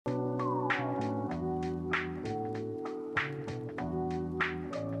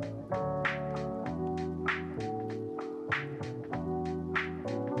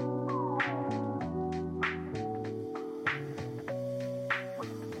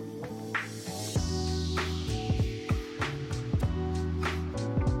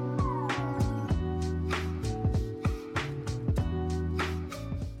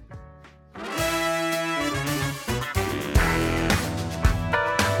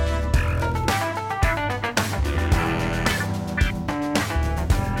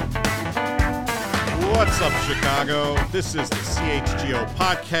What's up, Chicago? This is the CHGO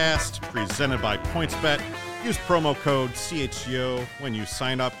podcast presented by PointsBet. Use promo code CHGO when you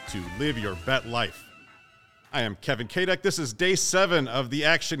sign up to live your bet life. I am Kevin Kadek. This is day 7 of the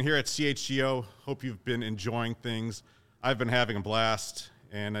action here at CHGO. Hope you've been enjoying things. I've been having a blast,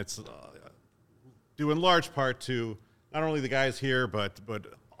 and it's due in large part to not only the guys here, but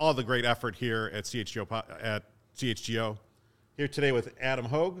all the great effort here at CHGO. Here today with Adam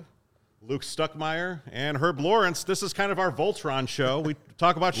Hogue, Luke Stuckmeyer, and Herb Lawrence. This is kind of our Voltron show. We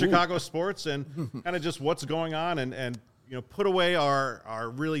talk about Chicago sports and kind of just what's going on and you know, put away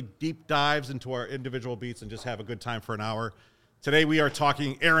our really deep dives into our individual beats and just have a good time for an hour. Today we are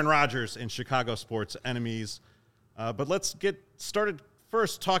talking Aaron Rodgers and Chicago sports enemies. But let's get started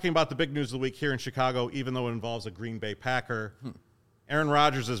first talking about the big news of the week here in Chicago, even though it involves a Green Bay Packer. Aaron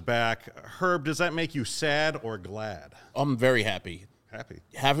Rodgers is back. Herb, does that make you sad or glad? I'm very happy.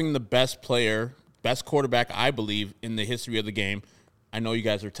 Having the best player, best quarterback, I believe, in the history of the game. I know you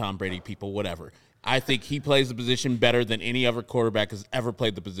guys are Tom Brady people, whatever. I think he plays the position better than any other quarterback has ever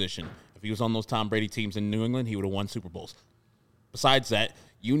played the position. If he was on those Tom Brady teams in New England, he would have won Super Bowls. Besides that,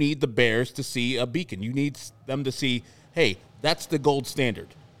 you need the Bears to see a beacon. You need them to see, hey, that's the gold standard.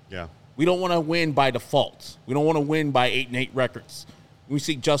 Yeah. We don't want to win by default. We don't want to win by 8-8 records. We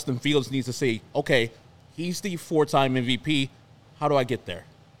see Justin Fields needs to say, okay, he's the 4-time MVP. How do I get there?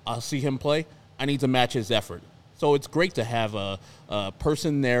 I'll see him play. I need to match his effort. So it's great to have a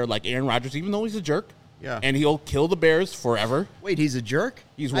person there like Aaron Rodgers, even though he's a jerk. Yeah. And he'll kill the Bears forever. Wait, he's a jerk?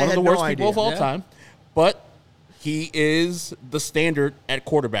 He's one of the worst people of all time. But he is the standard at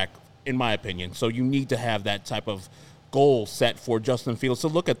quarterback, in my opinion. So you need to have that type of goal set for Justin Fields to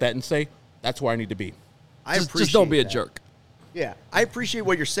look at that and say, that's where I need to be. Just don't be a jerk. Yeah, I appreciate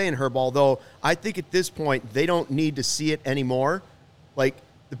what you're saying, Herb, although I think at this point they don't need to see it anymore. Like,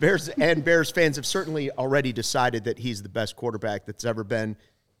 the Bears and Bears fans have certainly already decided that he's the best quarterback that's ever been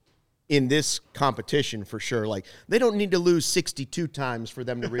in this competition for sure. Like, they don't need to lose 62 times for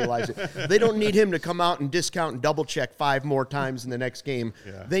them to realize it. They don't need him to come out and discount and double-check 5 more times in the next game.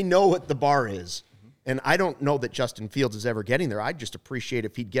 Yeah. They know what the bar is. And I don't know that Justin Fields is ever getting there. I'd just appreciate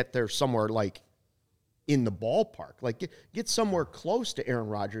if he'd get there somewhere, like, in the ballpark. Like, get somewhere close to Aaron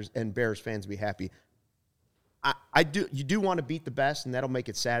Rodgers and Bears fans be happy. You do want to beat the best, and that'll make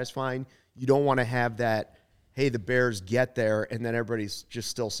it satisfying. You don't want to have that, hey, the Bears get there, and then everybody's just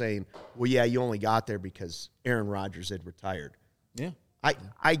still saying, well, yeah, you only got there because Aaron Rodgers had retired. Yeah.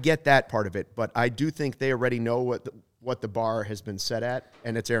 I get that part of it, but I do think they already know what the bar has been set at,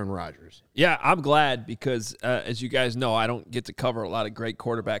 and it's Aaron Rodgers. Yeah, I'm glad because, as you guys know, I don't get to cover a lot of great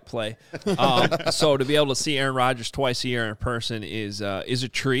quarterback play. So to be able to see Aaron Rodgers twice a year in person is a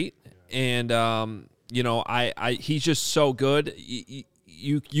treat. And, you know, he's just so good.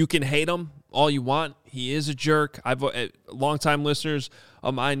 You can hate him all you want. He is a jerk. Longtime listeners,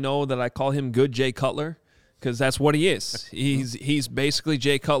 I know that I call him Good Jay Cutler because that's what he is. He's basically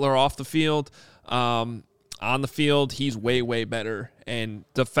Jay Cutler off the field. On the field, he's way, way better. And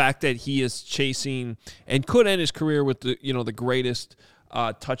the fact that he is chasing and could end his career with the greatest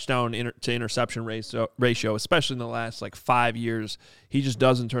touchdown to interception ratio, especially in the last 5 years, he just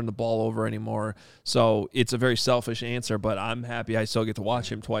doesn't turn the ball over anymore. So it's a very selfish answer, but I'm happy I still get to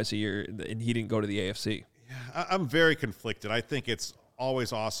watch him twice a year, and he didn't go to the AFC. Yeah, I'm very conflicted. I think it's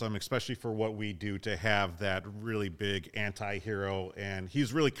always awesome, especially for what we do, to have that really big anti-hero, and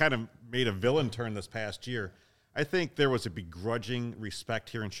he's really kind of made a villain turn this past year. I think there was a begrudging respect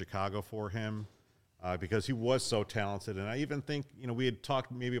here in Chicago for him because he was so talented, and I even think, we had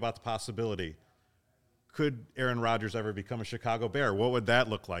talked maybe about the possibility, could Aaron Rodgers ever become a Chicago Bear? What would that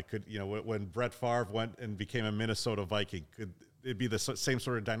look like? Could, when Brett Favre went and became a Minnesota Viking, could it be the same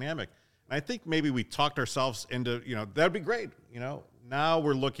sort of dynamic? And I think maybe we talked ourselves into, that'd be great, Now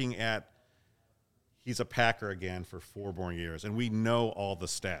we're looking at he's a Packer again for 4 more years, and we know all the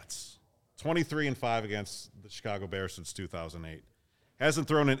stats. 23-5 against the Chicago Bears since 2008. Hasn't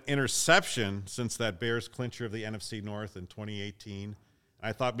thrown an interception since that Bears clincher of the NFC North in 2018.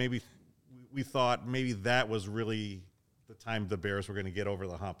 I thought we thought maybe that was really the time the Bears were going to get over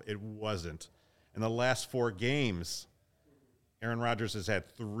the hump. It wasn't. In the last 4 games, Aaron Rodgers has had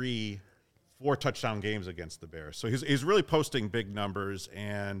 4 touchdown games against the Bears. So he's really posting big numbers,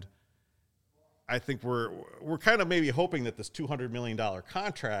 and I think we're kind of maybe hoping that this $200 million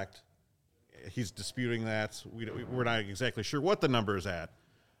contract, he's disputing that. We're not exactly sure what the number is at,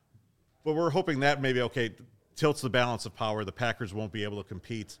 but we're hoping that maybe, tilts the balance of power. The Packers won't be able to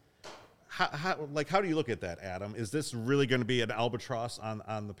compete. How do you look at that, Adam? Is this really going to be an albatross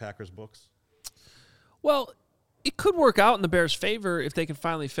on the Packers books? Well, it could work out in the Bears' favor if they can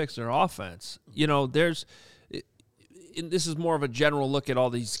finally fix their offense. You know, this is more of a general look at all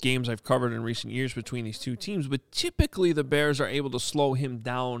these games I've covered in recent years between these two teams, but typically the Bears are able to slow him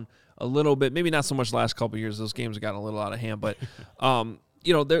down a little bit. Maybe not so much the last couple of years; those games have gotten a little out of hand. But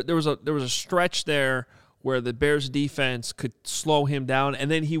you know, there was a stretch there where the Bears defense could slow him down,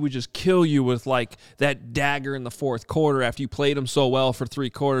 and then he would just kill you with like that dagger in the fourth quarter after you played him so well for 3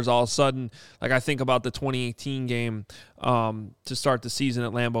 quarters. All of a sudden, like I think about the 2018 game to start the season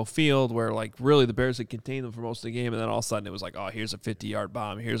at Lambeau Field, where like really the Bears had contained them for most of the game, and then all of a sudden it was like, oh, here's a 50-yard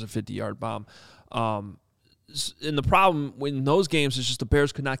bomb, here's a 50-yard bomb. And the problem in those games is just the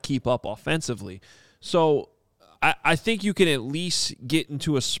Bears could not keep up offensively. So I think you can at least get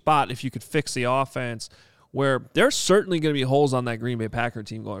into a spot if you could fix the offense where there's certainly going to be holes on that Green Bay Packer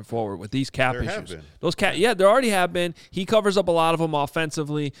team going forward with these cap issues. Have been. Those there already have been. He covers up a lot of them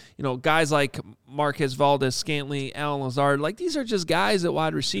offensively. You know, guys like Marquez Valdes-Scantling, Alan Lazard, like these are just guys at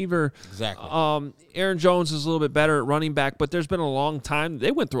wide receiver. Exactly. Aaron Jones is a little bit better at running back, but there's been a long time.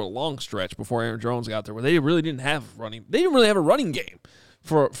 They went through a long stretch before Aaron Jones got there where they really didn't have running. They didn't really have a running game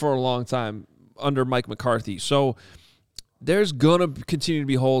for a long time under Mike McCarthy. So there's gonna continue to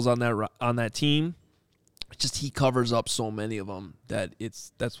be holes on that team. Just he covers up so many of them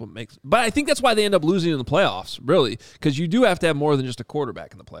that's what makes. But I think that's why they end up losing in the playoffs, really, because you do have to have more than just a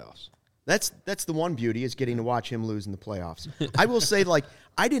quarterback in the playoffs. That's the one beauty is getting to watch him lose in the playoffs. I will say, like,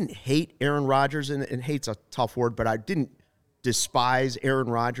 I didn't hate Aaron Rodgers, and hate's a tough word, but I didn't despise Aaron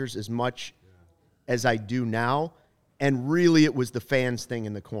Rodgers as much as I do now. And really, it was the fans thing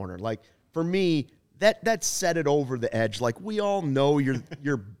in the corner. Like, for me, that set it over the edge. Like, we all know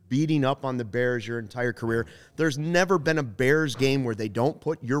you're beating up on the Bears your entire career. There's never been a Bears game where they don't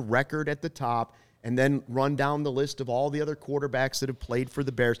put your record at the top and then run down the list of all the other quarterbacks that have played for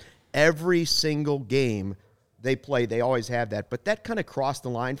the Bears. Every single game they play, they always have that. But that kind of crossed the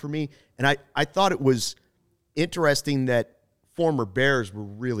line for me, and I thought it was interesting that former Bears were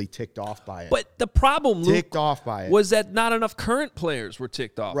really ticked off by it. But the problem, Luke, ticked off by it, was that not enough current players were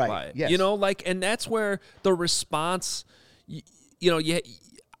ticked off right. by it. Yes. You know, like, and that's where the response,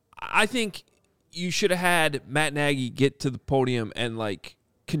 I think you should have had Matt Nagy get to the podium and like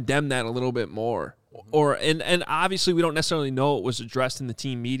condemn that a little bit more. And obviously we don't necessarily know it was addressed in the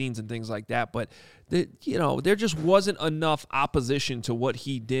team meetings and things like that, but there just wasn't enough opposition to what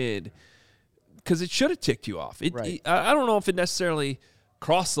he did because it should have ticked you off. I don't know if it necessarily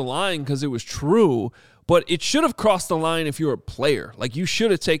crossed the line because it was true, but it should have crossed the line if you were a player. Like, you should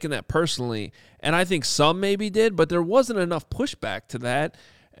have taken that personally, and I think some maybe did, but there wasn't enough pushback to that,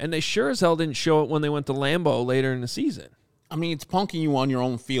 and they sure as hell didn't show it when they went to Lambeau later in the season. I mean, it's punking you on your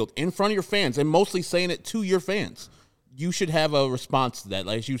own field in front of your fans and mostly saying it to your fans. You should have a response to that.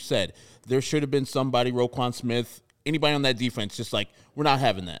 Like you said, there should have been somebody, Roquan Smith, anybody on that defense, just like, we're not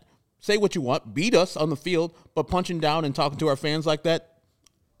having that. Say what you want, beat us on the field, but punching down and talking to our fans like that,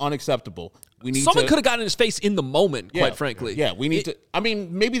 unacceptable. Someone could have gotten in his face in the moment, quite frankly. Yeah, we need to. I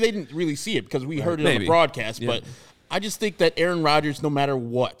mean, maybe they didn't really see it because we heard it on the broadcast, but I just think that Aaron Rodgers, no matter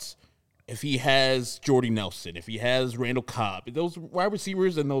what, if he has Jordy Nelson, if he has Randall Cobb, if those wide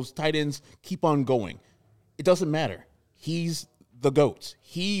receivers and those tight ends keep on going, it doesn't matter. He's the GOAT.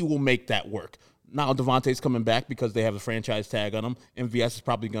 He will make that work. Now Devontae's coming back because they have a franchise tag on him. MVS is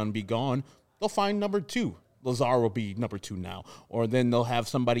probably going to be gone. They'll find number 2. Lazar will be number 2 now. Or then they'll have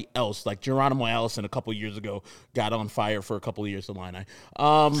somebody else, like Geronimo Allison a couple years ago got on fire for a couple of years to Illini.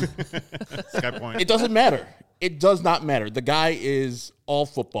 Sky Point. It doesn't matter. It does not matter. The guy is all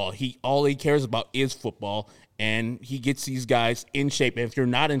football. All he cares about is football, and he gets these guys in shape. And if you're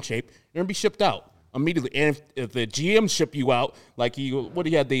not in shape, you're going to be shipped out immediately. And if the GM ship you out, like he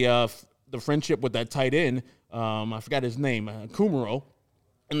had the friendship with that tight end, I forgot his name, Kumaro,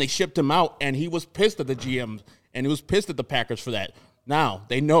 and they shipped him out, and he was pissed at the GM, and he was pissed at the Packers for that. Now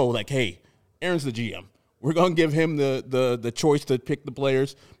they know, like, hey, Aaron's the GM. We're going to give him the choice to pick the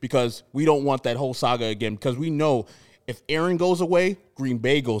players because we don't want that whole saga again, because we know if Aaron goes away, Green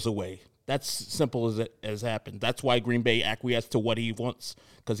Bay goes away. That's simple as it has happened. That's why Green Bay acquiesced to what he wants,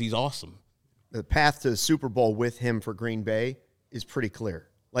 because he's awesome. The path to the Super Bowl with him for Green Bay is pretty clear.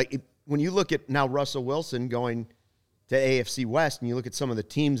 Like, when you look at now Russell Wilson going to AFC West and you look at some of the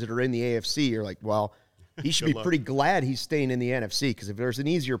teams that are in the AFC, you're like, well, he should be pretty glad he's staying in the NFC, because if there's an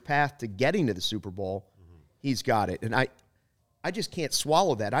easier path to getting to the Super Bowl, he's got it. And I just can't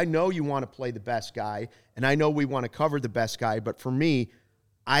swallow that. I know you want to play the best guy, and I know we want to cover the best guy, but for me,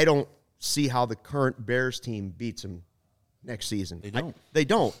 I don't see how the current Bears team beats him next season. They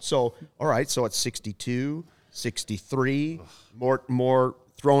don't. So, all right, so it's 62, 63, more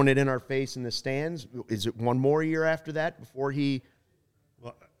throwing it in our face in the stands? Is it one more year after that before he?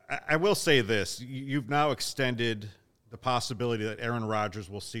 Well, I will say this: you've now extended the possibility that Aaron Rodgers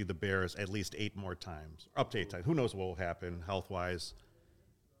will see the Bears at least 8 more times, up to 8 times. Who knows what will happen health-wise?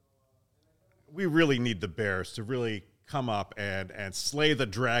 We really need the Bears to really come up and slay the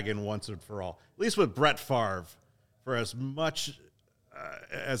dragon once and for all. At least with Brett Favre, for as much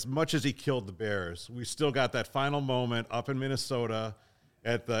as he killed the Bears, we still got that final moment up in Minnesota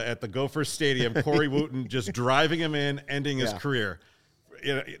at the Gopher Stadium. Corey Wooten just driving him in, ending his career.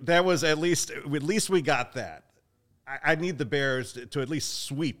 You know, that was at least we got that. I need the Bears to at least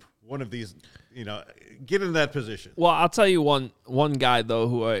sweep one of these, get in that position. Well, I'll tell you one guy though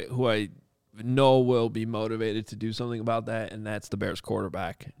who I know will be motivated to do something about that, and that's the Bears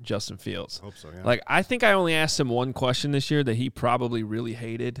quarterback, Justin Fields. Hope so, yeah. Like, I think I only asked him one question this year that he probably really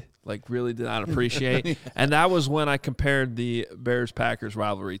hated, like really did not appreciate, and that was when I compared the Bears-Packers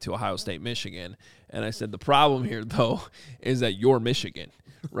rivalry to Ohio State-Michigan, and I said the problem here though is that you're Michigan.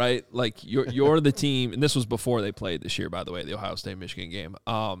 Right, like you're the team, and this was before they played this year, by the way, the Ohio State-Michigan game.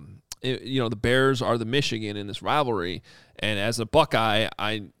 The Bears are the Michigan in this rivalry, and as a Buckeye,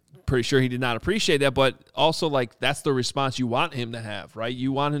 I'm pretty sure he did not appreciate that. But also, like, that's the response you want him to have, right?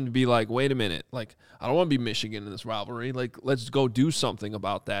 You want him to be like, wait a minute, like, I don't want to be Michigan in this rivalry. Like, let's go do something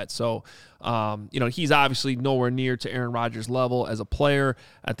about that. So, he's obviously nowhere near to Aaron Rodgers' level as a player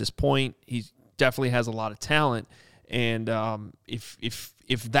at this point. He definitely has a lot of talent. And if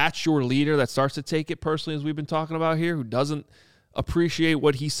that's your leader that starts to take it personally, as we've been talking about here, who doesn't appreciate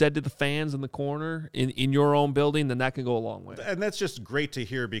what he said to the fans in the corner in your own building, then that can go a long way. And that's just great to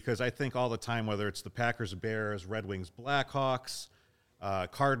hear, because I think all the time, whether it's the Packers, Bears, Red Wings, Blackhawks,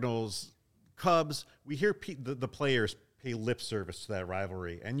 Cardinals, Cubs, we hear the players pay lip service to that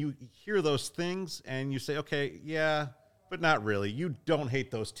rivalry. And you hear those things and you say, okay, yeah, but not really. You don't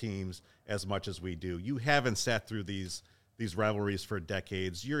hate those teams as much as we do. You haven't sat through these rivalries for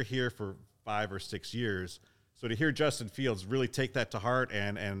decades. You're here for 5 or 6 years. So to hear Justin Fields really take that to heart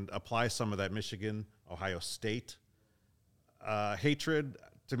and apply some of that Michigan, Ohio State hatred,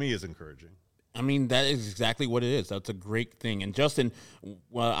 to me, is encouraging. I mean, that is exactly what it is. That's a great thing. And Justin,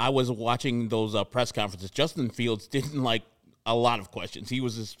 while I was watching those press conferences, Justin Fields didn't like a lot of questions. He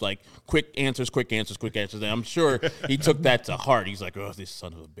was just like, quick answers. And I'm sure he took that to heart. He's like, oh, this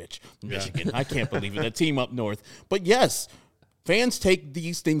son of a bitch, Michigan. Yeah. I can't believe it. That team up north. But yes, fans take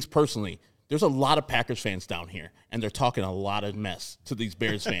these things personally. There's a lot of Packers fans down here, and they're talking a lot of mess to these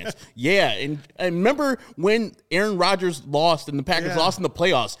Bears fans. Yeah, and remember when Aaron Rodgers lost and the Packers lost in the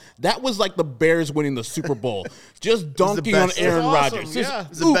playoffs? That was like the Bears winning the Super Bowl. Just dunking on Aaron Rodgers. Yeah.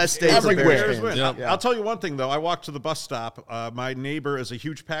 It's the best day everywhere. I'll tell you one thing, though. I walked to the bus stop. My neighbor is a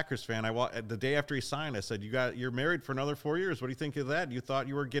huge Packers fan. The day after he signed, I said, you're married for another 4 years. What do you think of that? You thought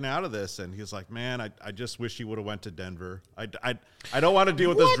you were getting out of this. And he's like, man, I just wish he would have went to Denver. I don't want to deal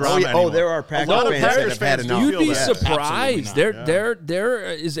with this drama anymore. There are Packers fans that have had enough. You'd be surprised. There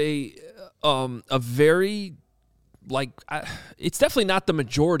is a very, like, it's definitely not the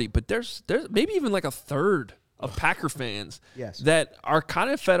majority, but there's maybe even like a third of Packer fans that are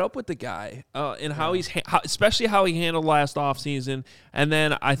kind of fed up with the guy and how especially how he handled last offseason. And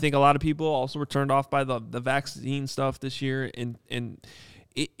then I think a lot of people also were turned off by the vaccine stuff this year. And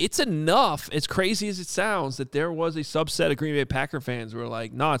it's enough, as crazy as it sounds, that there was a subset of Green Bay Packer fans who were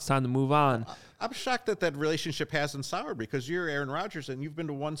like, no, it's time to move on. I'm shocked that relationship hasn't soured, because you're Aaron Rodgers and you've been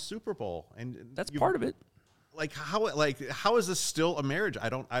to one Super Bowl, and that's part of it. Like how is this still a marriage? I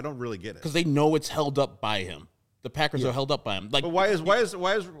don't really get it. Because they know it's held up by him. The Packers are held up by him. Like, but why is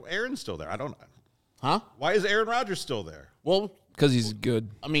Aaron still there? I don't know. Huh? Why is Aaron Rodgers still there? Well, because he's good.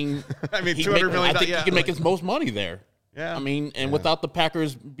 I mean, $200 million. I think he can make his most money there. Yeah. I mean, and without the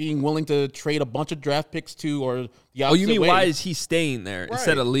Packers being willing to trade a bunch of draft picks to, or the opposite you mean way, why is he staying there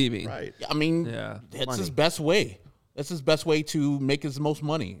instead of leaving? Right. I mean, that's his best way. That's his best way to make his most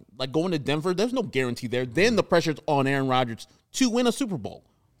money. Like going to Denver, there's no guarantee there. Then the pressure's on Aaron Rodgers to win a Super Bowl.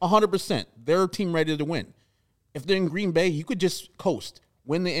 100%. They're a team ready to win. If they're in Green Bay, you could just coast,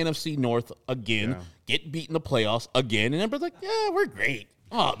 win the NFC North again, get beat in the playoffs again, and everybody's like, yeah, we're great.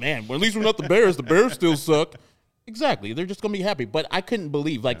 Oh, man, well, at least we're not the Bears. The Bears still suck. Exactly. They're just going to be happy. But I couldn't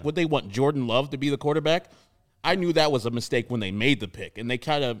believe, like, would they want Jordan Love to be the quarterback? I knew that was a mistake when they made the pick. And they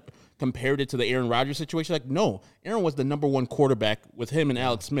kind of compared it to the Aaron Rodgers situation. Like, no, Aaron was the number one quarterback with him and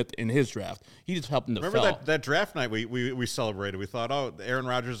Alex Smith in his draft. He just helped him to Remember that draft night we celebrated. We thought, oh, Aaron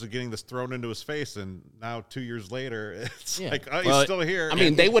Rodgers is getting this thrown into his face. And now 2 years later, it's like, oh, he's still here. I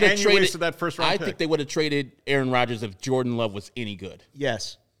mean, they would have traded that first round pick. I think they would have traded Aaron Rodgers if Jordan Love was any good.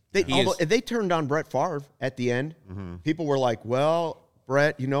 Yes. They turned on Brett Favre at the end. Mm-hmm. People were like, well,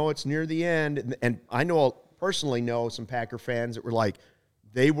 Brett, it's near the end. And I personally know some Packer fans that were like,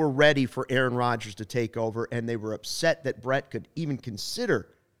 they were ready for Aaron Rodgers to take over, and they were upset that Brett could even consider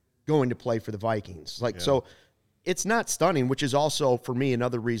going to play for the Vikings. So it's not stunning, which is also, for me,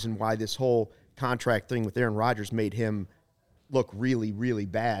 another reason why this whole contract thing with Aaron Rodgers made him look really, really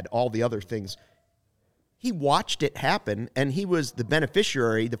bad. All the other things. He watched it happen, and he was the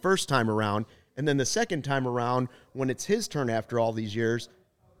beneficiary the first time around, and then the second time around, when it's his turn after all these years,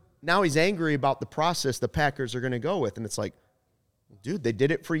 now he's angry about the process the Packers are going to go with, and it's like, dude, they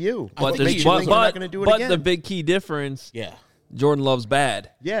did it for you. But They're not going to do it again. The big key difference, Yeah. Jordan Love's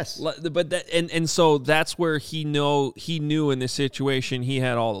bad. Yes. But that, so that's where he knew in this situation he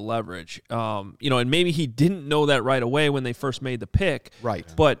had all the leverage. And maybe he didn't know that right away when they first made the pick. Right.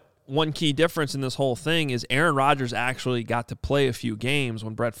 But one key difference in this whole thing is Aaron Rodgers actually got to play a few games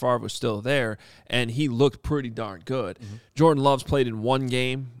when Brett Favre was still there, and he looked pretty darn good. Mm-hmm. Jordan Love's played in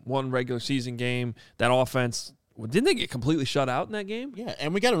one regular season game. That offense, didn't they get completely shut out in that game? Yeah,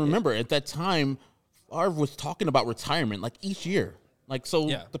 and we got to remember, at that time, Favre was talking about retirement like each year.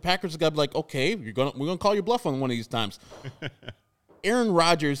 The Packers got to be like, okay, we're gonna call your bluff on one of these times. Aaron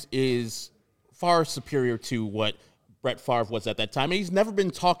Rodgers is far superior to what Brett Favre was at that time. And he's never been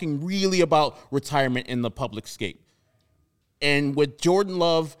talking really about retirement in the public scape. And with Jordan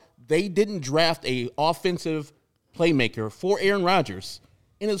Love, they didn't draft a offensive playmaker for Aaron Rodgers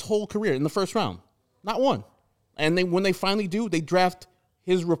in his whole career in the first round. Not one. And when they finally do, they draft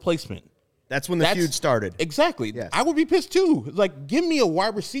his replacement. That's when the feud started. Exactly. Yes. I would be pissed too. Like, give me a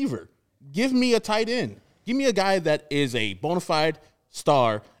wide receiver. Give me a tight end. Give me a guy that is a bona fide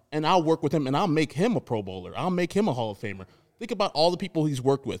star, and I'll work with him, and I'll make him a Pro Bowler. I'll make him a Hall of Famer. Think about all the people he's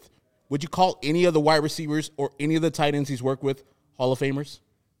worked with. Would you call any of the wide receivers or any of the tight ends he's worked with Hall of Famers?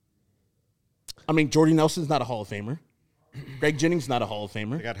 I mean, Jordy Nelson's not a Hall of Famer. Greg Jennings not a Hall of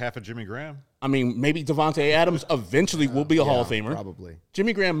Famer. They got half of Jimmy Graham. I mean, maybe Devontae Adams eventually will be a Hall of Famer. Probably.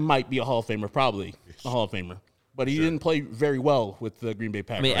 Jimmy Graham might be a Hall of Famer, probably a Hall of Famer. But he didn't play very well with the Green Bay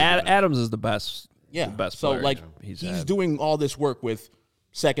Packers. I mean, Adams is the best. Yeah. The best so, player he's doing all this work with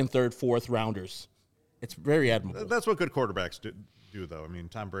second, third, fourth rounders. It's very admirable. That's what good quarterbacks do though. I mean,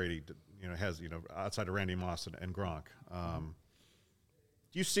 Tom Brady, has, outside of Randy Moss and Gronk.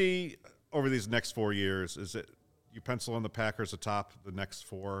 Do you see over these next 4 years, is it you pencil in the Packers atop the next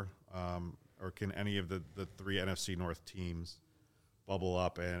four, or can any of the three NFC North teams bubble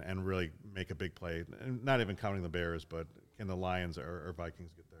up and really make a big play? And not even counting the Bears, but can the Lions or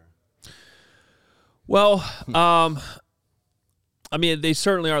Vikings get there? Well, I mean, they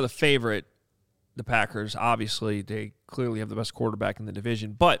certainly are the favorite, the Packers. Obviously, they clearly have the best quarterback in the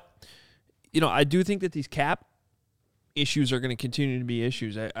division. But, I do think that these cap issues are going to continue to be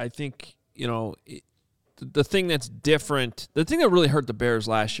issues. I think, the thing that's different, the thing that really hurt the Bears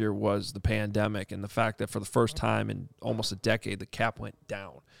last year was the pandemic and the fact that for the first time in almost a decade, the cap went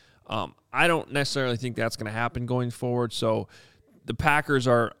down. I don't necessarily think that's going to happen going forward. So the Packers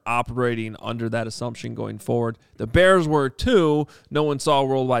are operating under that assumption going forward. The Bears were too. No one saw a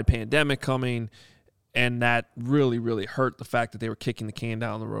worldwide pandemic coming, and that really, really hurt the fact that they were kicking the can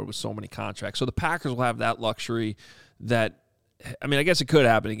down the road with so many contracts. So the Packers will have that luxury that, I mean, I guess it could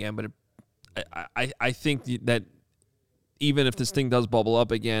happen again, but I think that even if this thing does bubble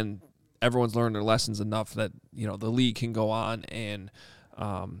up again, everyone's learned their lessons enough that, the league can go on, and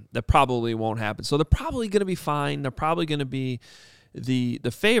that probably won't happen. So they're probably going to be fine. They're probably going to be the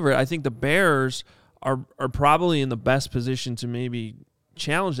favorite. I think the Bears are probably in the best position to maybe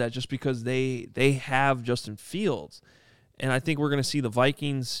challenge that just because they have Justin Fields. And I think we're going to see the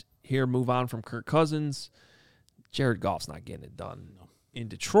Vikings here move on from Kirk Cousins. Jared Goff's not getting it done in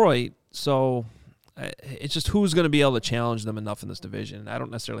Detroit. So it's just who's going to be able to challenge them enough in this division. I don't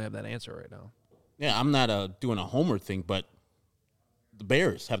necessarily have that answer right now. Yeah, I'm not doing a homer thing, but the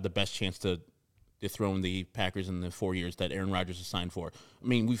Bears have the best chance to dethrone the Packers in the 4 years that Aaron Rodgers is signed for. I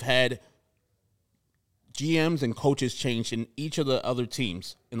mean, we've had GMs and coaches change in each of the other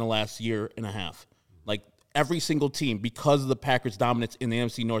teams in the last year and a half. Like, every single team, because of the Packers' dominance in the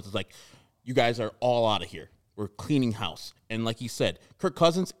NFC North, is like, you guys are all out of here. We're cleaning house. And like you said, Kirk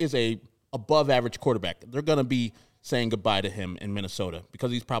Cousins is a above-average quarterback. They're going to be saying goodbye to him in Minnesota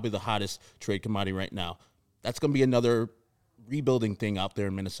because he's probably the hottest trade commodity right now. That's going to be another rebuilding thing out there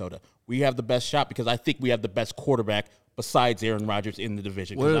in Minnesota. We have the best shot because I think we have the best quarterback besides Aaron Rodgers in the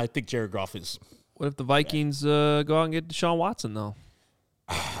division. Because I think Jared Goff is. What if the Vikings go out and get Deshaun Watson, though?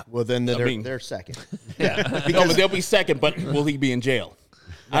 Well, then they're second. Yeah. No, but they'll be second, but will he be in jail?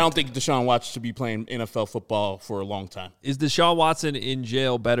 I don't think Deshaun Watson should be playing NFL football for a long time. Is Deshaun Watson in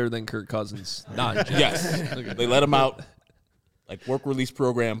jail better than Kirk Cousins? Not in jail. Yes. They let him out Like work release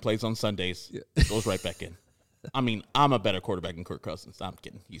program, plays on Sundays, goes right back in. I mean, I'm a better quarterback than Kirk Cousins. I'm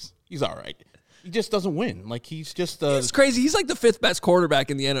kidding. He's all right. He just doesn't win. Like he's just. It's crazy. He's like the 5th best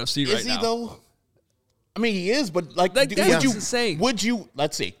quarterback in the NFC right now. Is he though? I mean, he is, but like that's insane. Would you?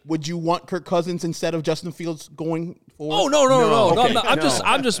 Let's see. Would you want Kirk Cousins instead of Justin Fields going forward? Oh no. Okay.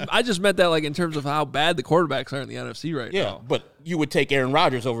 I just meant that like in terms of how bad the quarterbacks are in the NFC right now. Yeah, but you would take Aaron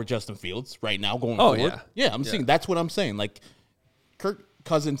Rodgers over Justin Fields right now going forward. Yeah, I'm saying that's what I'm saying. Like Kirk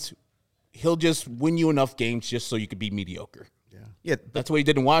Cousins, he'll just win you enough games just so you could be mediocre. Yeah, That's what he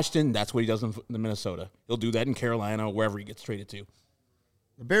did in Washington. That's what he does in Minnesota. He'll do that in Carolina, wherever he gets traded to.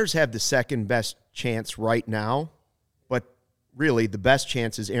 the Bears have the second best chance right now, but really the best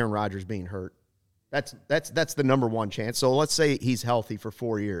chance is Aaron Rodgers being hurt. That's the number one chance. So let's say he's healthy for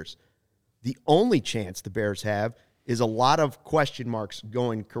 4 years. The only chance the Bears have is a lot of question marks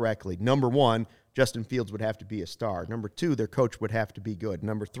going correctly. Number one, Justin Fields would have to be a star. Number two, their coach would have to be good.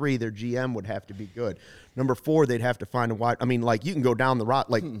 Number three, their GM would have to be good. Number four, they'd have to find a wide. I mean, like, you can go down the route.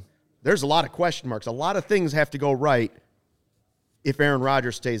 Like, there's a lot of question marks. A lot of things have to go right if Aaron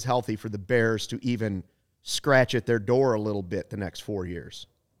Rodgers stays healthy for the Bears to even scratch at their door a little bit the next 4 years.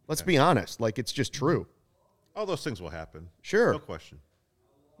 Let's be honest. Like, it's just true. All those things will happen. Sure. No question.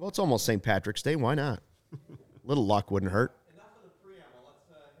 Well, it's almost St. Patrick's Day. Why not? A little luck wouldn't hurt.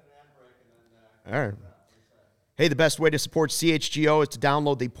 All right. Hey, the best way to support CHGO is to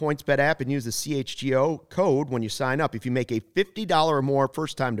download the PointsBet app and use the CHGO code when you sign up. If you make a $50 or more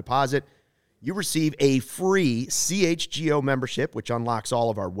first-time deposit, you receive a free CHGO membership, which unlocks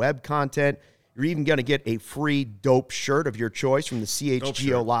all of our web content. You're even going to get a free dope shirt of your choice from the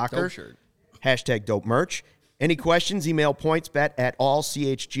CHGO locker. Dope shirt. Hashtag dope merch. Any questions, email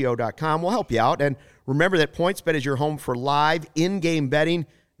pointsbet@allchgo.com. We'll help you out. And remember that PointsBet is your home for live in-game betting.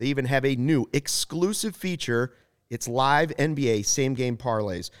 They even have a new exclusive feature. It's live NBA same-game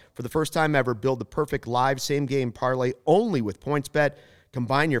parlays. For the first time ever, build the perfect live same-game parlay only with PointsBet.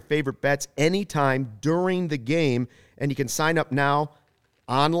 Combine your favorite bets anytime during the game, and you can sign up now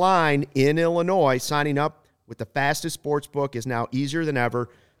online in Illinois. Signing up with the fastest sports book is now easier than ever.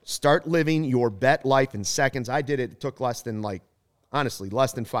 Start living your bet life in seconds. I did it. It took less than 5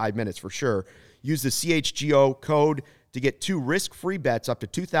 minutes for sure. Use the CHGO code to get 2 risk-free bets up to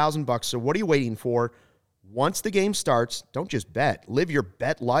 $2,000. So what are you waiting for? Once the game starts, don't just bet. Live your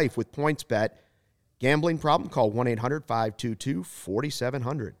bet life with PointsBet. Gambling problem? Call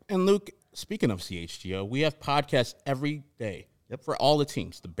 1-800-522-4700. And Luke, speaking of CHGO, we have podcasts every day for all the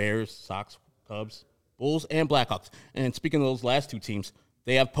teams, the Bears, Sox, Cubs, Bulls, and Blackhawks. And speaking of those last two teams,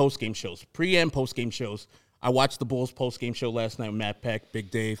 they have post-game shows, pre- and post-game shows. I watched the Bulls post-game show last night with Matt Peck, Big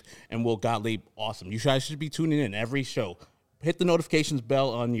Dave, and Will Gottlieb. Awesome. You guys should be tuning in every show. Hit the notifications bell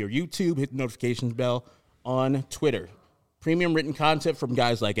on your YouTube. Hit the notifications bell on Twitter. Premium written content from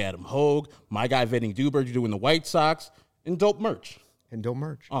guys like Adam Hogue, my guy Vinny Duber doing the White Sox, and dope merch. And dope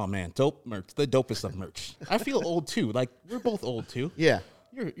merch. Oh, man, dope merch. The dopest of merch. I feel old, too. Like, we're both old, too. Yeah.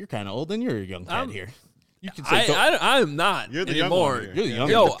 You're kind of old, and you're a young cat here. You can say I'm not You're the young anymore. one here. You're the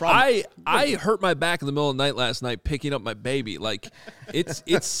young Yo, one. I hurt my back in the middle of the night last night picking up my baby. Like, it's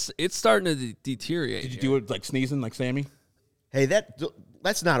starting to deteriorate. Did you do it like sneezing like Sammy? Hey,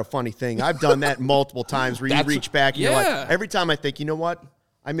 that's not a funny thing. I've done that multiple times where you reach back and you're like, every time I think, you know what?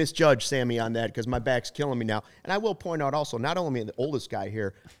 I misjudged Sammy on that because my back's killing me now. And I will point out also, not only am I the oldest guy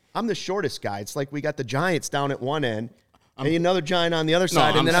here, I'm the shortest guy. It's like we got the Giants down at one end and another Giant on the other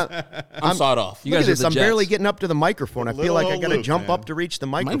side. And then I'm sawed off. Look at this. I'm Jets. barely getting up to the microphone. I feel like I got to Luke, jump man. up to reach the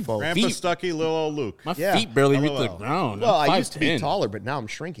microphone. Grandpa Stuckey, little old Luke. My Yeah. feet barely reach the LOL. ground. Well, I'm I used to be 5'10". taller, but now I'm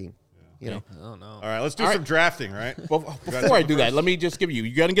shrinking. You know. Oh no. All right, let's do All some right. drafting, right? Well, before I do that, let me just give you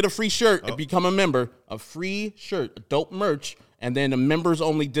got to get a free shirt and become a member. A free shirt, dope merch, and then a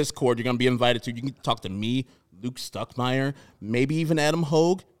members-only Discord you're going to be invited to. You can talk to me, Luke Stuckmeyer, maybe even Adam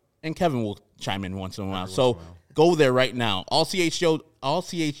Hogue, and Kevin will chime in once in a while. So go there right now.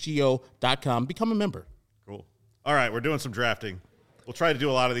 allchgo.com. Become a member. Cool. All right, we're doing some drafting. We'll try to do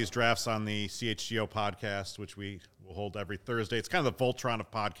a lot of these drafts on the CHGO podcast, which we will hold every Thursday. It's kind of the Voltron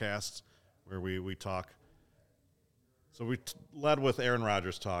of podcasts where we talk. So we led with Aaron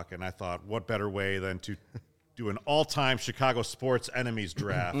Rodgers talk, and I thought, what better way than to do an all-time Chicago sports enemies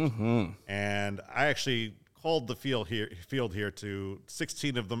draft? And I actually called the field here to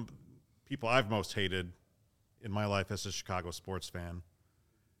 16 of the people I've most hated in my life as a Chicago sports fan.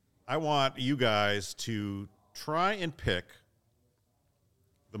 I want you guys to try and pick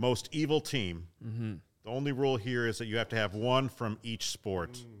the most evil team. The only rule here is that you have to have one from each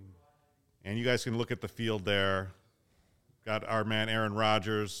sport. And you guys can look at the field there. Got our man Aaron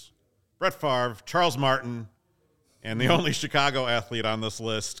Rodgers, Brett Favre, Charles Martin, And the only Chicago athlete on this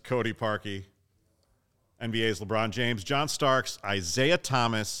list, Cody Parkey. NBA's LeBron James, John Starks, Isaiah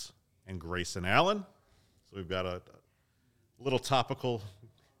Thomas, and Grayson Allen. So we've got a little topical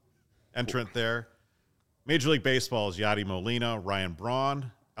entrant there. Major League Baseball's Yadi Molina, Ryan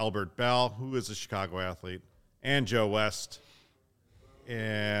Braun, Albert Bell, who is a Chicago athlete, and Joe West.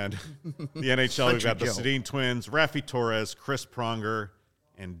 And the NHL, we've got the Sedin twins, Rafi Torres, Chris Pronger,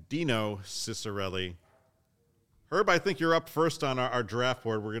 and Dino Ciccarelli. Herb, I think you're up first on our draft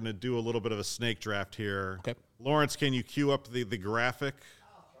board. We're going to do a little bit of a snake draft here. Okay. Lawrence, can you cue up the graphic?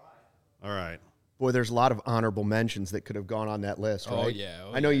 All right. Boy, there's a lot of honorable mentions that could have gone on that list, right? Oh, yeah.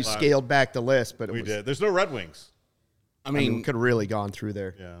 I know you scaled back the list, but We did. There's no Red Wings. I mean, we could have really gone through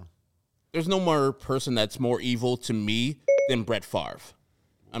there. Yeah. there's no more person that's more evil to me than Brett Favre.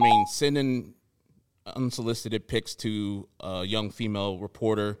 I mean, sending unsolicited pics to a young female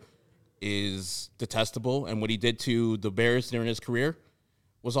reporter is detestable, and what he did to the Bears during his career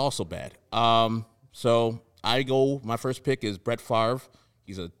was also bad. So my first pick is Brett Favre.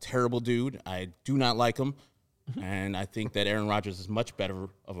 He's a terrible dude. I do not like him, and I think that Aaron Rodgers is much better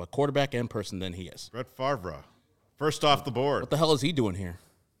of a quarterback and person than he is. Brett Favre, first off the board. What the hell is he doing here?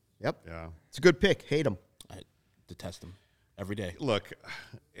 Yep. Yeah. It's a good pick. Hate him. I detest him every day. Look,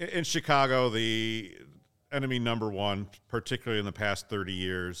 in Chicago, the enemy number one, particularly in the past 30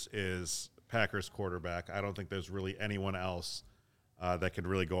 years, is Packers quarterback. I don't think there's really anyone else that could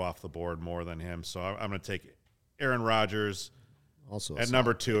really go off the board more than him. So I'm going to take Aaron Rodgers Also at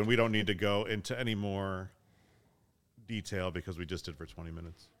number 2, and we don't need to go into any more detail because we just did for 20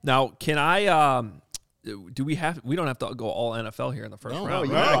 minutes. Now, can I we don't have to go all NFL here in the first round.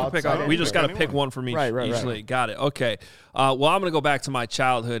 you right? can pick We just got to pick anyone. one from each Right. league. Got it. Okay. Well, I'm going to go back to my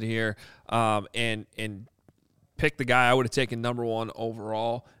childhood here and pick the guy I would have taken number 1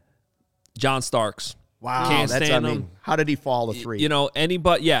 overall, John Starks. Wow. Can't That's, stand I mean, him. how did he fall to 3? You know,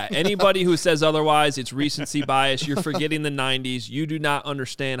 anybody who says otherwise, it's recency bias. You're forgetting the 90s. You do not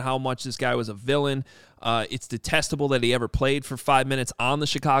understand how much this guy was a villain. It's detestable that he ever played for 5 minutes on the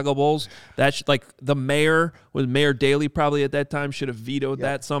Chicago Bulls. That's like the mayor Daley probably at that time should have vetoed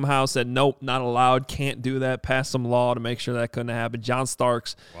that somehow, said, nope, not allowed, can't do that, passed some law to make sure that couldn't happen. John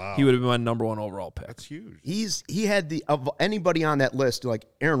Starks, he would have been my number 1 overall pick. That's huge. He had of anybody on that list, like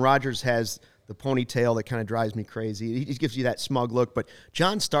Aaron Rodgers has the ponytail that kind of drives me crazy. He just gives you that smug look. But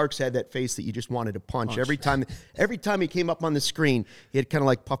John Starks had that face that you just wanted to punch. Every time he came up on the screen, he had kind of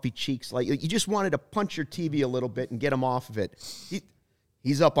like puffy cheeks. Like you just wanted to punch your TV a little bit and get him off of it.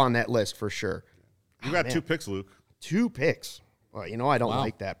 He's up on that list for sure. You got 2 picks, Luke. 2 picks. Well, I don't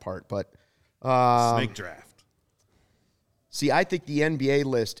like that part, but Snake draft. see, I think the NBA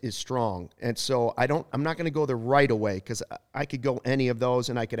list is strong, and so I'm not going to go there right away because I could go any of those,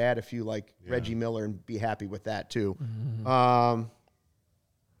 and I could add a few like Reggie Miller and be happy with that too. Mm-hmm.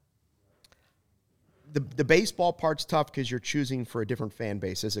 The baseball part's tough because you're choosing for a different fan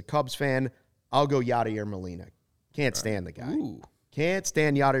base. As a Cubs fan, I'll go Yadier Molina. Can't stand the guy. Ooh. Can't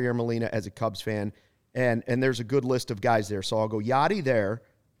stand Yadier Molina as a Cubs fan, and there's a good list of guys there, so I'll go Yadi there.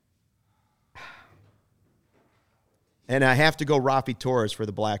 And I have to go Rafi Torres for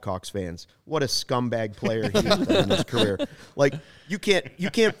the Blackhawks fans. What a scumbag player he has been in his career. Like you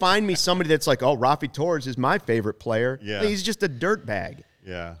can't find me somebody that's like, oh, Rafi Torres is my favorite player. Yeah. He's just a dirtbag.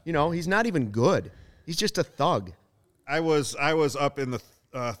 Yeah. He's not even good. He's just a thug. I was up in the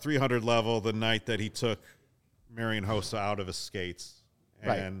 300 level the night that he took Marian Hossa out of his skates.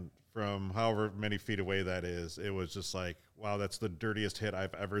 And from however many feet away that is, it was just like, wow, that's the dirtiest hit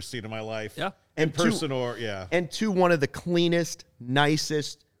I've ever seen in my life. Yeah. And one of the cleanest,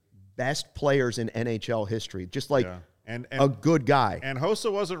 nicest, best players in NHL history. Just like and a good guy. And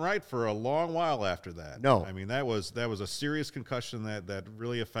Hossa wasn't right for a long while after that. No. I mean, that was a serious concussion that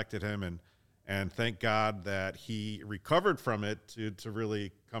really affected him, and thank God that he recovered from it to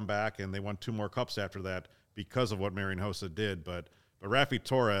really come back, and they won 2 more cups after that because of what Marian Hossa did. But Rafi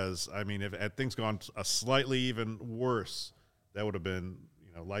Torres, I mean, if had things gone a slightly even worse, that would have been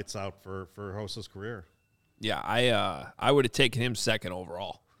lights out for Hossa's career. Yeah, I would have taken him 2nd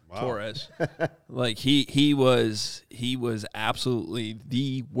overall. Wow. Torres, like he was absolutely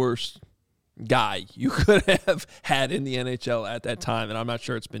the worst guy you could have had in the NHL at that time, and I'm not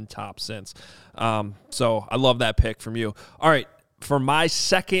sure it's been top since. So I love that pick from you. All right, for my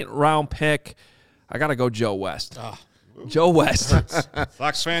 2nd round pick, I gotta go Joe West. Joe West.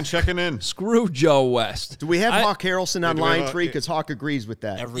 Sox fan checking in. Screw Joe West. Do we have Hawk Harrelson on do we have line a- 3? Because Hawk agrees with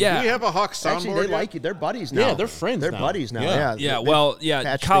that. Yeah. Do we have a Hawk soundboard Actually, they yet? like you. They're buddies now. Yeah, they're friends They're now. buddies now. Yeah. Yeah. Yeah,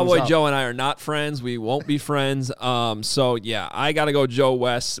 patch Cowboy things up. Joe and I are not friends. We won't be friends. So, yeah, I got to go Joe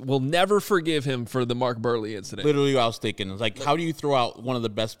West. We'll never forgive him for the Mark Burley incident. Literally, I was thinking, like, how do you throw out one of the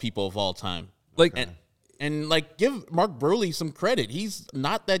best people of all time? Like, And like, give Mark Burley some credit. He's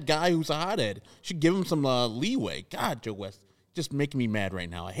not that guy who's a hothead. Should give him some leeway. God, Joe West, just making me mad right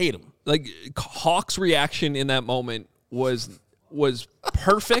now. I hate him. like Hawk's reaction in that moment was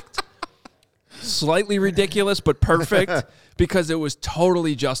perfect. Slightly ridiculous, but perfect because it was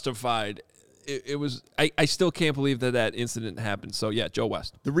totally justified. It was. I still can't believe that incident happened. So yeah, Joe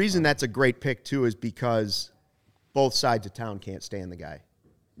West. The reason that's a great pick, too, is because both sides of town can't stand the guy.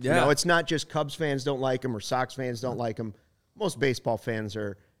 Yeah, You know, it's not just Cubs fans don't like him or Sox fans don't like him. Most baseball fans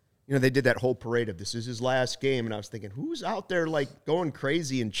are, you know, they did that whole parade of this is his last game. And I was thinking, who's out there like going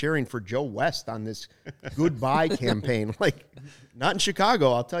crazy and cheering for Joe West on this goodbye campaign? Like, not in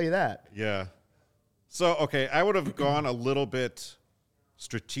Chicago, I'll tell you that. Yeah. So, okay, I would have gone a little bit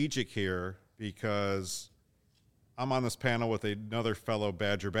strategic here because I'm on this panel with another fellow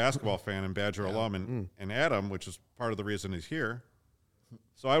Badger basketball fan and Badger alum and Adam, which is part of the reason he's here.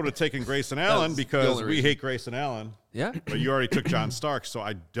 So I would have taken Grayson Allen That's the because only we reason. hate Grayson Allen. Yeah. But you already took John Stark, so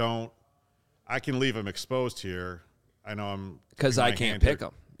I can leave him exposed here. I know I'm Because tipping I my can't hand pick here.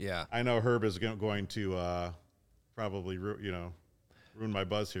 him. Yeah. I know Herb is going to probably ruin my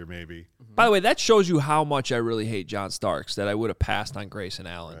buzz here maybe. By the way, that shows you how much I really hate John Starks that I would have passed on Grayson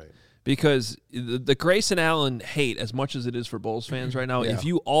Allen. Right. Because the Grayson Allen hate, as much as it is for Bulls fans right now, if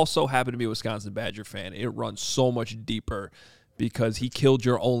you also happen to be a Wisconsin Badger fan, it runs so much deeper because he killed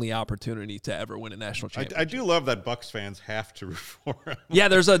your only opportunity to ever win a national championship. I do love that Bucks fans have to root for him. Yeah,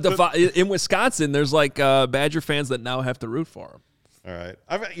 there's in Wisconsin, there's like Badger fans that now have to root for him. All right.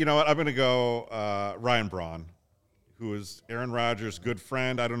 You know what? I'm going to go Ryan Braun, who is Aaron Rodgers' good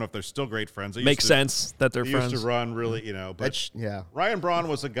friend. I don't know if they're still great friends. Makes sense that they're They friends. used to run really, but Yeah. Ryan Braun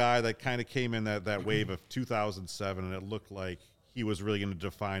was a guy that kind of came in that wave of 2007, and it looked like he was really going to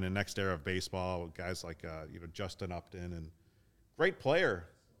define the next era of baseball with guys like Justin Upton and great player.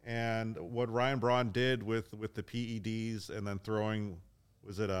 And what Ryan Braun did with the PEDs and then throwing,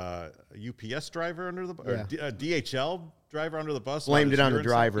 was it a UPS driver under the or a DHL driver under the bus? Blamed it on the Insurance?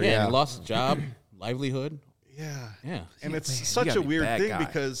 driver, Yeah, yeah. he lost his job, livelihood. Yeah. Yeah. And it's you such gotta a be a weird bad thing guy.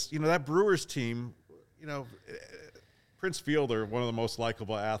 because, that Brewers team, Prince Fielder, one of the most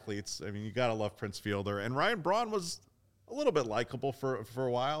likable athletes. I mean, you got to love Prince Fielder. And Ryan Braun was a little bit likable for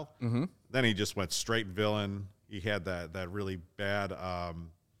a while. Mm-hmm. Then he just went straight villain. He had that really bad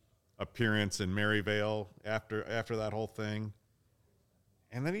appearance in Maryvale after that whole thing.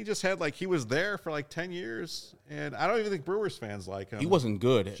 And then he just had he was there for 10 years. And I don't even think Brewers fans like him. He wasn't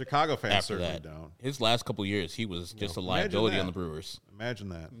good. Chicago fans after certainly that. don't. His last couple years, he was just a imagine liability that. on the Brewers. Imagine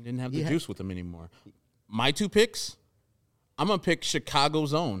that. He didn't have the juice with him anymore. My two picks, I'm going to pick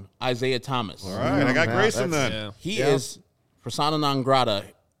Chicago's own Isaiah Thomas. All right, I got man, Grayson that's- then. He is persona non grata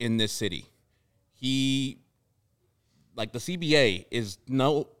in this city. He, the CBA is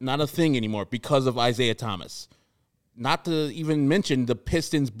not a thing anymore because of Isaiah Thomas. Not to even mention the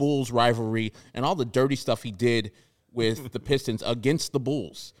Pistons-Bulls rivalry and all the dirty stuff he did with the Pistons against the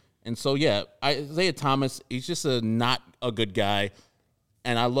Bulls. And so, yeah, Isaiah Thomas, he's just not a good guy.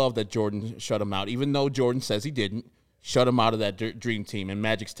 And I love that Jordan shut him out, even though Jordan says he didn't. Shut him out of that dream team, and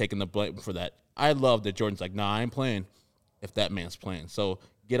Magic's taking the blame for that. I love that Jordan's like, nah, I ain't playing if that man's playing. So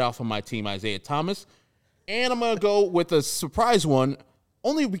get off of my team, Isaiah Thomas. And I'm going to go with a surprise one,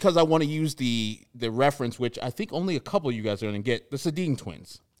 only because I want to use the reference, which I think only a couple of you guys are going to get, the Sedin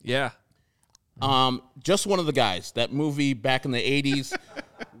twins. Yeah. Just one of the guys. That movie back in the 80s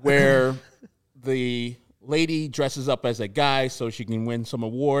where the lady dresses up as a guy so she can win some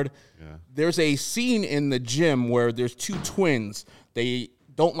award. Yeah. There's a scene in the gym where there's two twins. They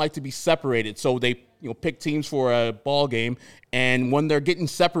don't like to be separated, so they pick teams for a ball game, and when they're getting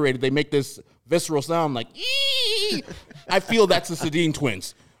separated, they make this visceral sound like, ee! I feel that's the Sedin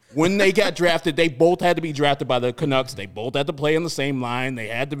twins. When they got drafted, they both had to be drafted by the Canucks. They both had to play in the same line. They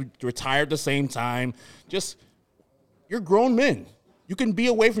had to retire at the same time. Just, you're grown men. You can be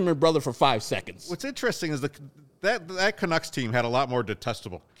away from your brother for 5 seconds. What's interesting is that Canucks team had a lot more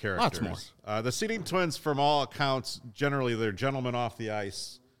detestable characters. Lots more. The Sedin twins, from all accounts, generally they're gentlemen off the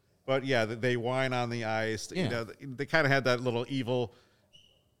ice. But, yeah, they whine on the ice. Yeah. They kind of had that little evil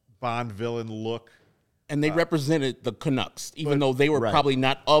Bond villain look. And they represented the Canucks, even though they were probably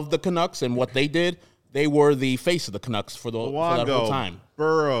not of the Canucks and what they did. They were the face of the Canucks for that whole time.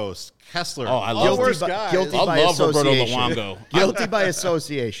 Burroughs, Kessler. Oh, I love Guilty by Roberto association. Luongo. Guilty by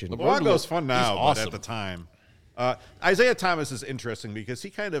association. Luongo's fun now, awesome. but at the time. Isaiah Thomas is interesting because he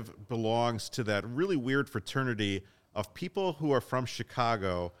kind of belongs to that really weird fraternity of people who are from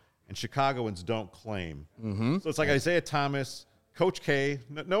Chicago and Chicagoans don't claim. Mm-hmm. So it's like Isaiah Thomas, Coach K.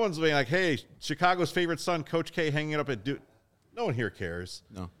 No one's being like, hey, Chicago's favorite son, Coach K, hanging up at Duke. No one here cares.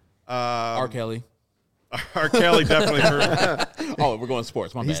 No. R. Kelly. R. Kelly definitely heard. Oh, we're going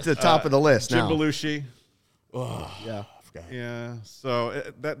sports. My He's bad. to the top of the list Jim now. Belushi. Yeah. Yeah. I forgot. Yeah. So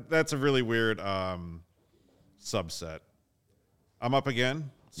that's a really weird subset. I'm up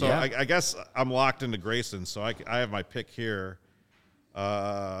again. So Yeah. I guess I'm locked into Grayson. So I have my pick here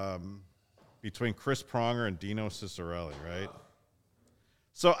between Chris Pronger and Dino Ciccarelli, right?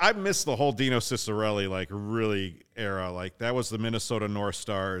 So I missed the whole Dino Ciccarelli, like, really era. Like, that was the Minnesota North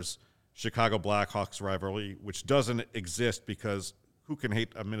Stars, Chicago Blackhawks rivalry, which doesn't exist because who can hate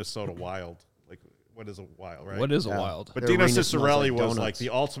a Minnesota Wild? Like, what is a Wild, right? What is a Wild? But Their Dino arena smells Ciccarelli like was donuts. like the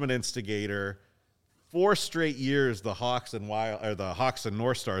ultimate instigator. 4 straight years, the Hawks and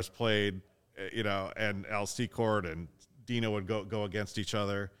North Stars played, and Al Secord and Dino would go against each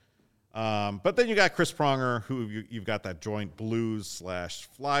other. But then you got Chris Pronger, who you've got that joint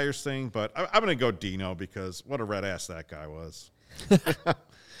Blues/Flyers thing. But I'm going to go Dino because what a red ass that guy was.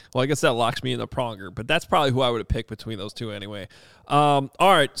 Well, I guess that locks me in the Pronger, but that's probably who I would have picked between those two anyway. All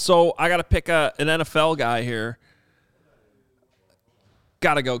right, so I got to pick an NFL guy here.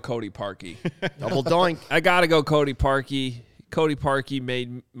 Got to go Cody Parkey. Double doink. I got to go Cody Parkey. Cody Parkey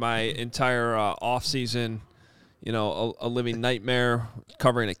made my entire offseason, a living nightmare,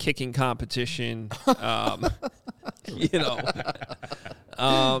 covering a kicking competition. It's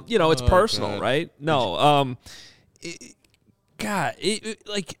personal, God. right? No.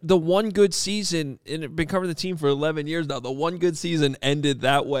 Like the one good season, and I've been covering the team for 11 years now, the one good season ended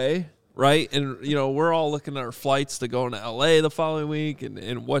that way, right? And, we're all looking at our flights to go into L.A. the following week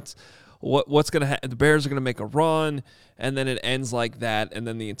and what's going to happen. The Bears are going to make a run, and then it ends like that, and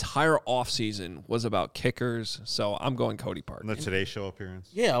then the entire offseason was about kickers, so I'm going Cody Parkey. And the Today Show appearance.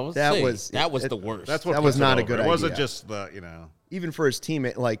 Yeah, that was the worst. That's what That was puts it not a over. good It wasn't idea. just the, Even for his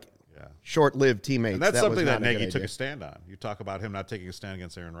teammate, short-lived teammates. And that's that was something that not a good Nagy took idea. a stand on. You talk about him not taking a stand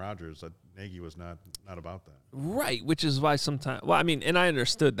against Aaron Rodgers. Nagy was not about that. Right, which is why sometimes, and I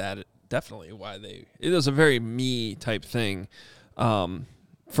understood that definitely why it was a very me type thing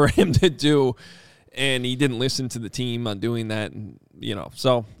for him to do, and he didn't listen to the team on doing that, and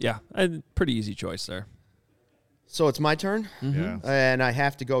so yeah, pretty easy choice there. So it's my turn? Yeah. And I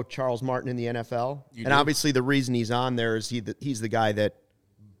have to go Charles Martin in the NFL. Obviously the reason he's on there is he's the guy that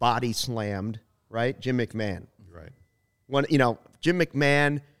body slammed, right? Jim McMahon. Right. When Jim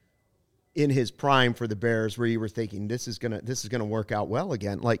McMahon in his prime for the Bears, where you were thinking this is gonna work out well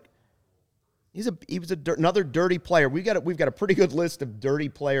again. Like he was another dirty player. We've got a pretty good list of dirty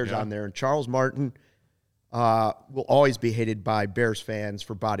players on there, and Charles Martin will always be hated by Bears fans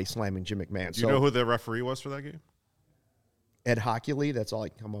for body slamming Jim McMahon. Do you know who the referee was for that game? Ed Hockley? That's all I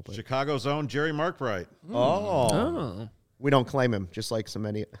can come up with. Chicago's own Jerry Markbright. Oh. We don't claim him, just like so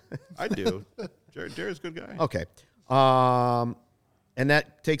many. I do. Jerry's a good guy. Okay. And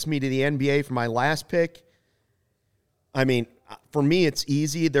that takes me to the NBA for my last pick. I mean, for me, it's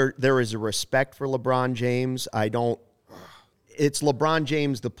easy. There is a respect for LeBron James. It's LeBron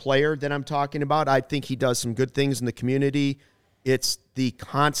James, the player, that I'm talking about. I think he does some good things in the community. It's the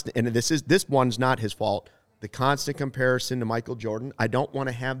constant, and this one's not his fault, the constant comparison to Michael Jordan. I don't want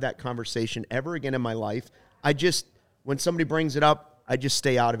to have that conversation ever again in my life. When somebody brings it up, I just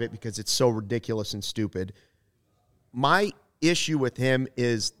stay out of it because it's so ridiculous and stupid. My issue with him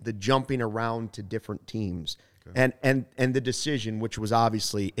is the jumping around to different teams and the decision, which was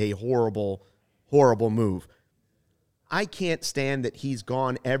obviously a horrible, horrible move. I can't stand that he's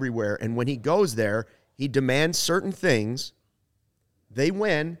gone everywhere, and when he goes there, he demands certain things. They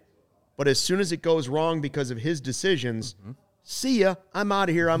win, but as soon as it goes wrong because of his decisions, see ya, I'm out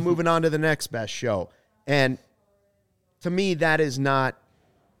of here, I'm moving on to the next best show. And to me, that is not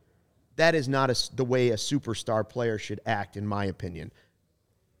the way a superstar player should act, in my opinion.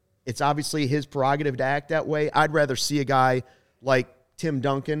 It's obviously his prerogative to act that way. I'd rather see a guy like Tim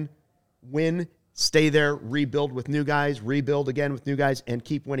Duncan win, stay there, rebuild with new guys, rebuild again with new guys, and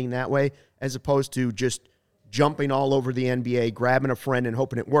keep winning that way, as opposed to just jumping all over the NBA, grabbing a friend and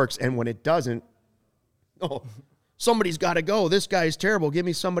hoping it works. And when it doesn't, somebody's got to go. This guy's terrible. Give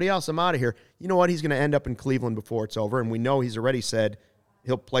me somebody else. I'm out of here. You know what? He's going to end up in Cleveland before it's over, and we know he's already said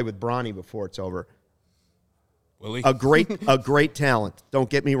he'll play with Bronny before it's over. Willie. A great talent. Don't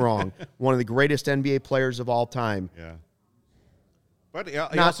get me wrong. One of the greatest NBA players of all time. Yeah. But he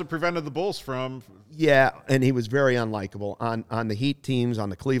also prevented the Bulls from. Yeah, and he was very unlikable on the Heat teams, on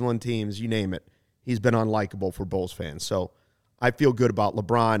the Cleveland teams, you name it. He's been unlikable for Bulls fans. So I feel good about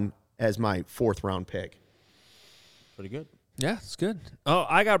LeBron as my 4th round pick. Pretty good. Yeah, it's good. Oh,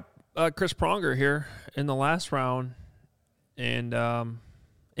 I got Chris Pronger here in the last round, and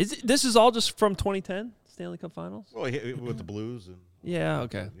this is all just from 2010 Stanley Cup Finals? Well, with the Blues. And yeah,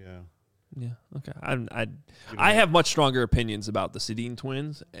 okay. Yeah. Okay. I have much stronger opinions about the Sedin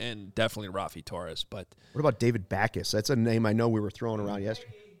twins and definitely Rafi Torres. But what about David Backus? That's a name I know we were throwing around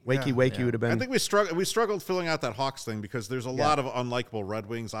yesterday. Wakey would have been. I think we struggled filling out that Hawks thing because there's a lot of unlikable Red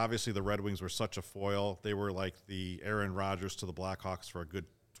Wings. Obviously, the Red Wings were such a foil. They were like the Aaron Rodgers to the Blackhawks for a good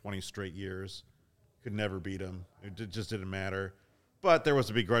 20 straight years. Could never beat them. It just didn't matter. But there was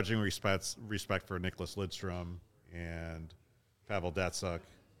a begrudging respect for Nicholas Lidstrom and Pavel Datsyuk.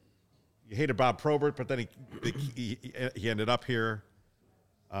 You hated Bob Probert, but then he ended up here.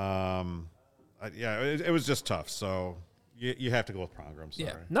 It was just tough. So you have to go with Pronger. I'm sorry.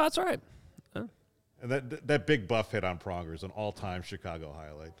 Yeah. No, it's all right. And that big buff hit on Pronger is an all-time Chicago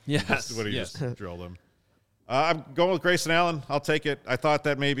highlight. Yes. When he just drilled him. I'm going with Grayson Allen. I'll take it. I thought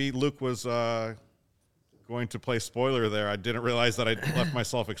that maybe Luke was going to play spoiler there. I didn't realize that I left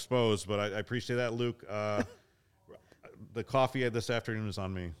myself exposed, but I appreciate that, Luke. The coffee this afternoon is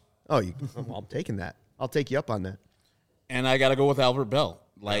on me. Oh, I'm taking that. I'll take you up on that. And I got to go with Albert Bell.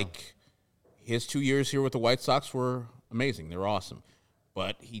 His 2 years here with the White Sox were amazing. They were awesome.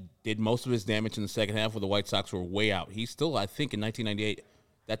 But he did most of his damage in the second half where the White Sox were way out. He's still, I think, in 1998,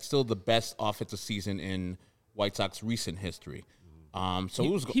 that's still the best offensive season in White Sox recent history. So he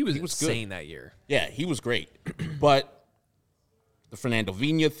was good insane that year. Yeah, he was great. But the Fernando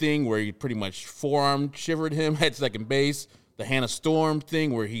Vina thing where he pretty much forearm shivered him at second base, the Hannah Storm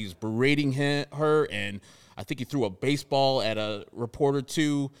thing where he's berating her, and I think he threw a baseball at a reporter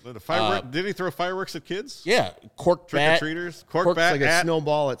too. Did he throw fireworks at kids? Yeah, cork bat. Trick-or-treaters. Cork bat like a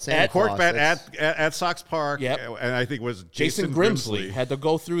snowball at Santa Claus. Cork bat at Sox Park. Yep. And I think it was Jason Grimsley had to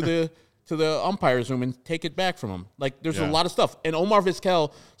go through to the umpire's room and take it back from him. There's a lot of stuff. And Omar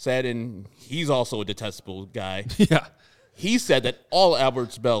Vizquel said, and he's also a detestable guy. Yeah. He said that all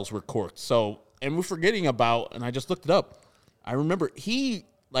Albert's bells were corked. So, and we're forgetting about, and I just looked it up. I remember he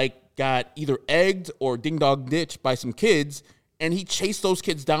got either egged or ding dong ditched by some kids, and he chased those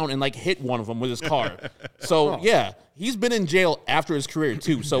kids down and hit one of them with his car. So he's been in jail after his career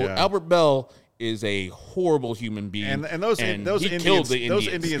too. So Albert Bell is a horrible human being, and those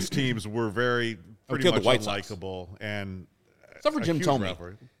Indians teams were pretty much unlikable, and except for Jim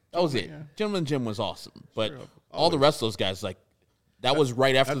Thome. That was it. Yeah. Gentleman Jim was awesome, but all the rest of those guys, that was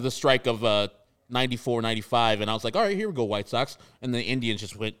right after the strike of 94, 95, and I was like, all right, here we go, White Sox, and the Indians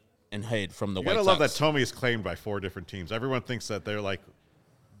just went and hid from the White Sox. You gotta love that Thome is claimed by 4 different teams. Everyone thinks that they're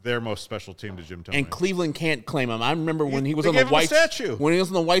their most special team to Jim Thome. And Cleveland can't claim him. I remember when he was on the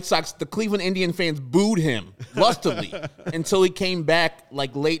White Sox, the Cleveland Indian fans booed him lustily until he came back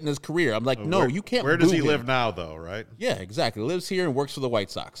late in his career. I'm like, no, you can't. Where does he live now, though? Right? Yeah, exactly. Lives here and works for the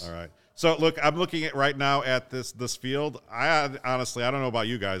White Sox. All right. So look, I'm looking at right now at this field. Honestly, I don't know about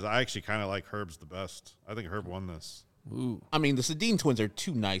you guys. I actually kind of like Herb's the best. I think Herb won this. Ooh. I mean, the Sedin twins are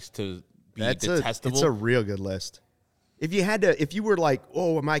too nice to be detestable. It's a real good list. If you were like,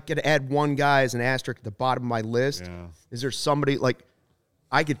 oh, am I going to add one guy as an asterisk at the bottom of my list? Yeah. Is there somebody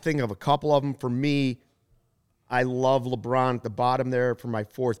I could think of a couple of them. For me, I love LeBron at the bottom there for my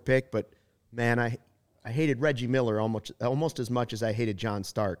 4th pick, but man, I hated Reggie Miller almost as much as I hated John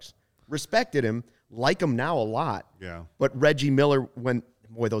Starks. Respected him, like him now a lot. Yeah. But Reggie Miller,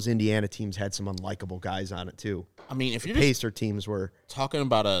 those Indiana teams had some unlikable guys on it too. I mean, if the Pacer teams were talking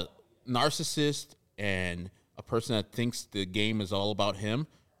about a narcissist and a person that thinks the game is all about him,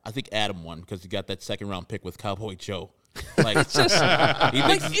 I think Adam won because he got that 2nd round pick with Cowboy Joe. It's just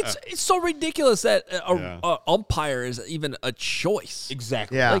it's so ridiculous that a umpire is even a choice.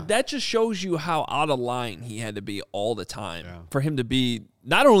 Exactly. Yeah. That just shows you how out of line he had to be all the time for him to be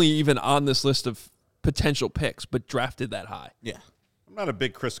not only even on this list of potential picks, but drafted that high. Yeah. I'm not a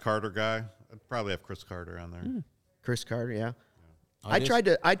big Chris Carter guy. I'd probably have Chris carter on there. Chris Carter, yeah. I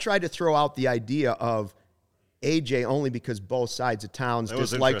tried to throw out the idea of AJ only because both sides of towns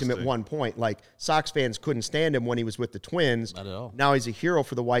disliked him at one point. Sox fans couldn't stand him when he was with the Twins. Not at all. Now he's a hero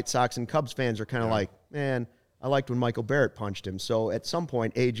for the White Sox, and Cubs fans are kind of man, I liked when Michael Barrett punched him. So at some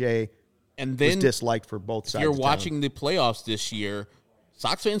point, AJ was disliked for both sides. If you're watching the playoffs this year,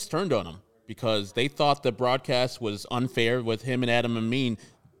 Sox fans turned on him because they thought the broadcast was unfair with him and Adam Amin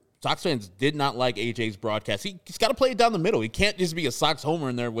Sox fans did not like AJ's broadcast. He's got to play it down the middle. He can't just be a Sox homer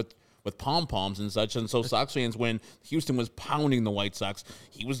in there with pom-poms and such. And so Sox fans, when Houston was pounding the White Sox,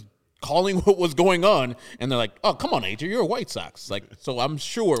 he was calling what was going on, and they're like, "Oh, come on, AJ, you're a White Sox." Like, so I'm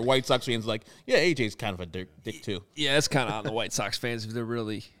sure White Sox fans like, yeah, AJ's kind of a dick too. Yeah, it's kind of on the White Sox fans if they're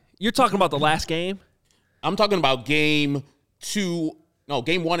really. You're talking about the last game? I'm talking about game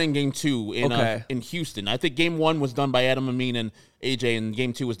 1 and game 2 in Houston. I think game 1 was done by Adam Amin and AJ, and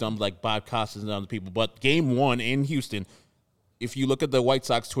game 2 was done by Bob Costas and other people. But game 1 in Houston, if you look at the White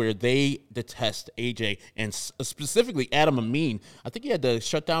Sox Twitter, they detest AJ, and specifically Adam Amin. I think he had to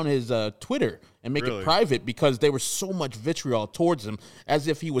shut down his Twitter and make it private because there was so much vitriol towards him, as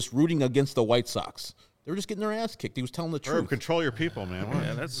if he was rooting against the White Sox. They were just getting their ass kicked. He was telling the truth. Control your people,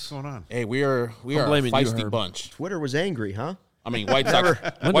 man. What's going on? Hey, we are a feisty bunch. Twitter was angry, huh? I mean, White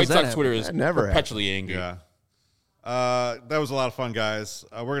Sox Twitter is perpetually angry. Yeah. That was a lot of fun, guys.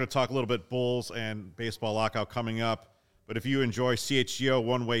 We're going to talk a little bit Bulls and baseball lockout coming up. But if you enjoy CHGO,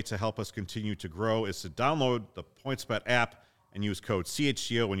 one way to help us continue to grow is to download the PointsBet app and use code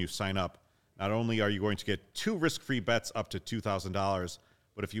CHGO when you sign up. Not only are you going to get 2 risk-free bets up to $2,000,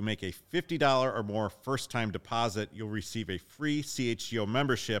 but if you make a $50 or more first-time deposit, you'll receive a free CHGO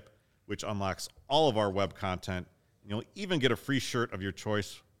membership, which unlocks all of our web content. You'll even get a free shirt of your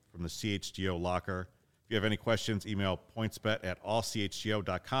choice from the CHGO locker. If you have any questions, email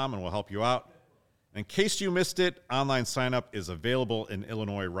pointsbet@allchgo.com and we'll help you out. In case you missed it, online sign-up is available in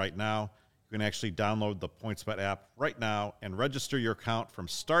Illinois right now. You can actually download the PointsBet app right now and register your account from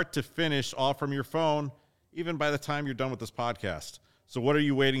start to finish, all from your phone, even by the time you're done with this podcast. So what are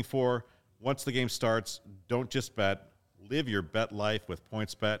you waiting for? Once the game starts, don't just bet. Live your bet life with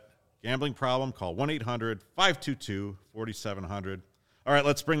PointsBet. Gambling problem? Call 1-800-522-4700. All right,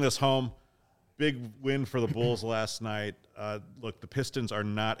 let's bring this home. Big win for the Bulls last night. Look, the Pistons are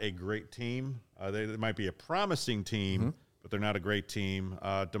not a great team. They might be a promising team, but they're not a great team.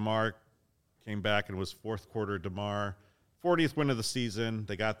 DeMar came back and was fourth quarter DeMar. 40th win of the season.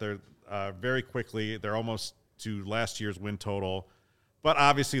 They got there very quickly. They're almost to last year's win total. But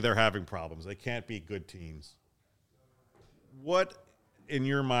obviously they're having problems. They can't be good teams. What, in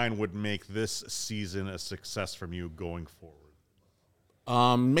your mind, would make this season a success from you going forward?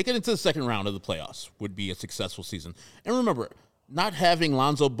 Making it to the second round of the playoffs would be a successful season. And remember, not having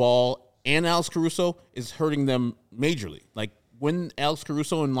Lonzo Ball and Alex Caruso is hurting them majorly. Like, when Alex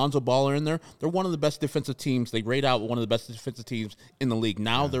Caruso and Lonzo Ball are in there, they're one of the best defensive teams. They rate out one of the best defensive teams in the league.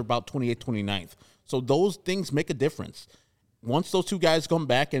 Now they're about 28th, 29th. So those things make a difference. Once those two guys come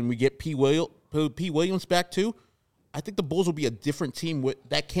back and we get P. Williams back too, I think the Bulls will be a different team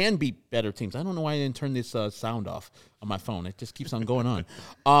that can be better teams. I don't know why I didn't turn this sound off on my phone. It just keeps on going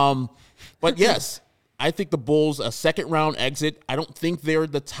on. But yes, I think the Bulls, a second-round exit. I don't think they're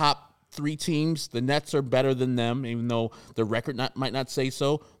the top 3 teams. The Nets are better than them, even though the record might not say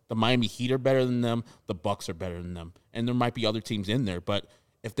so. The Miami Heat are better than them. The Bucks are better than them. And there might be other teams in there, but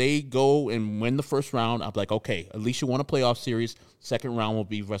if they go and win the first round, I'm like, okay, at least you won a playoff series. Second round will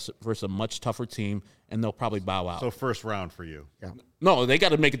be versus a much tougher team, and they'll probably bow out. So first round for you. Yeah. No, they got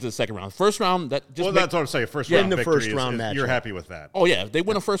to make it to the second round. First round, that's what I'm saying. First round victory first round match. You're happy with that. Oh, yeah. If they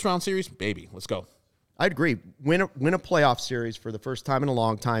win a first round series, baby, let's go. I'd agree. Win a playoff series for the first time in a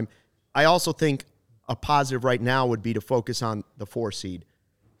long time. I also think a positive right now would be to focus on the 4 seed.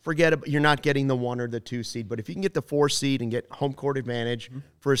 Forget it, you're not getting the 1 or the 2 seed, but if you can get the 4 seed and get home court advantage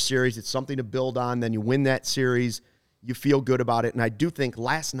for a series, it's something to build on. Then you win that series, you feel good about it. And I do think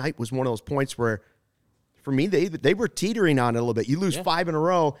last night was one of those points where, for me, they were teetering on it a little bit. You lose 5 in a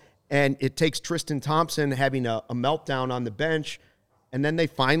row, and it takes Tristan Thompson having a meltdown on the bench, and then they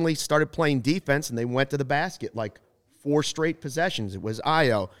finally started playing defense, and they went to the basket like 4 straight possessions. It was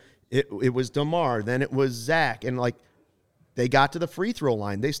Ayo, it was DeMar, then it was Zach, and like, they got to the free throw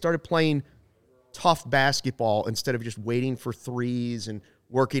line. They started playing tough basketball instead of just waiting for threes and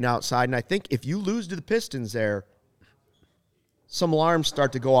working outside. And I think if you lose to the Pistons there, some alarms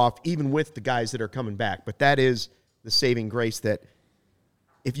start to go off even with the guys that are coming back. But that is the saving grace that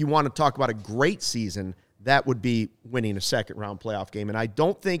if you want to talk about a great season, that would be winning a second-round playoff game. And I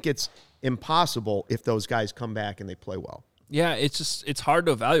don't think it's impossible if those guys come back and they play well. Yeah, it's hard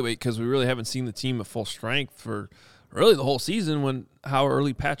to evaluate because we really haven't seen the team at full strength for – really the whole season how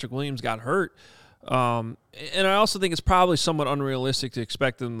early Patrick Williams got hurt. And I also think it's probably somewhat unrealistic to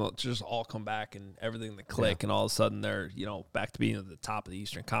expect them to just all come back and everything to click and all of a sudden they're, back to being at the top of the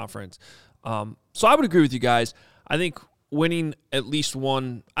Eastern Conference. So I would agree with you guys. I think winning at least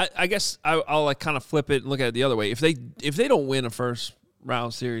one, I guess I'll like kind of flip it and look at it the other way. If they don't win a first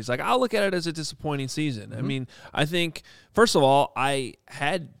round series, like I'll look at it as a disappointing season. I mean, I think, first of all, I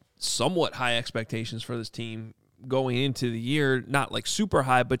had somewhat high expectations for this team going into the year. Not like super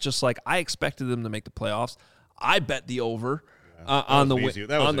high, but just like I expected them to make the playoffs. I bet the over. On the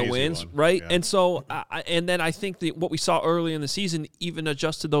wins, one. right? Yeah. And so, and then I think that what we saw early in the season even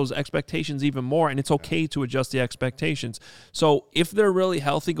adjusted those expectations even more, and it's okay to adjust the expectations. So if they're really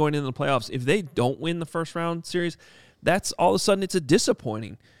healthy going into the playoffs, if they don't win the first round series, that's all of a sudden it's a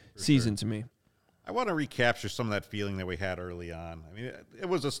disappointing season to me. I want to recapture some of that feeling that we had early on. I mean, it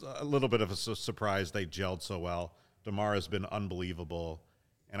was a little bit of a surprise they gelled so well. DeMar has been unbelievable,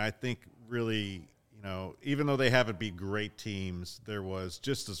 and I think really, even though they haven't beat great teams, there was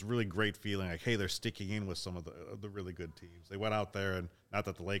just this really great feeling like, hey, they're sticking in with some of the really good teams. They went out there, and not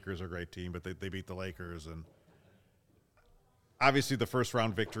that the Lakers are a great team, but they beat the Lakers. And obviously the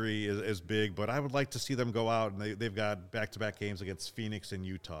first-round victory is big, but I would like to see them go out, and they've got back-to-back games against Phoenix and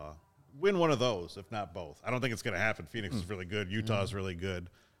Utah. Win one of those, if not both. I don't think it's going to happen. Phoenix is really good. Utah is really good.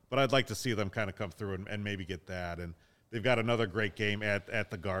 But I'd like to see them kind of come through and maybe get that. And they've got another great game at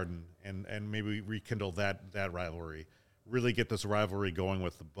the Garden, and maybe rekindle that rivalry. Really get this rivalry going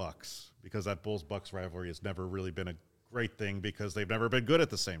with the Bucks, because that Bulls-Bucks rivalry has never really been a great thing because they've never been good at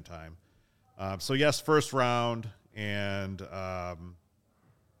the same time. So yes, first round, and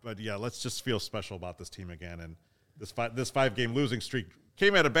but yeah, let's just feel special about this team again. And this 5-game losing streak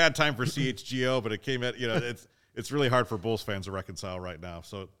came at a bad time for CHGO, but it came at it's really hard for Bulls fans to reconcile right now.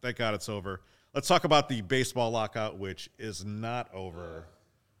 So thank God it's over. Let's talk about the baseball lockout, which is not over,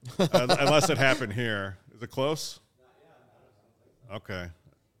 unless it happened here. Is it close? Okay.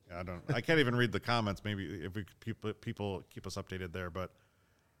 Yeah, I can't even read the comments. Maybe if people keep us updated there. But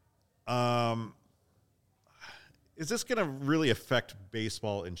is this going to really affect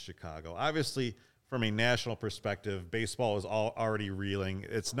baseball in Chicago? Obviously, from a national perspective, baseball is already reeling.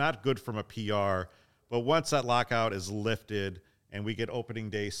 It's not good from a PR, but once that lockout is lifted and we get opening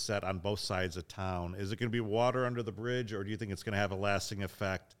day set on both sides of town, is it going to be water under the bridge, or do you think it's going to have a lasting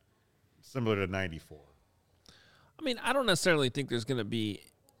effect similar to 94? I mean, I don't necessarily think there's going to be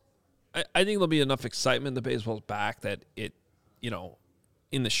 – I think there'll be enough excitement that baseball's back that it,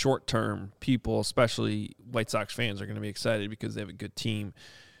 in the short term, people, especially White Sox fans, are going to be excited because they have a good team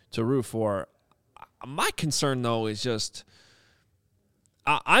to root for. My concern, though, is just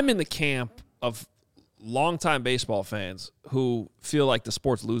I'm in the camp of longtime baseball fans who feel like the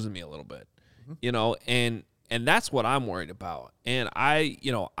sport's losing me a little bit, and that's what I'm worried about. And I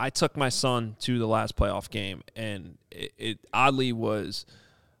took my son to the last playoff game, and it oddly was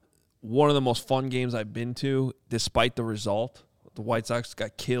one of the most fun games I've been to, despite the result. The White Sox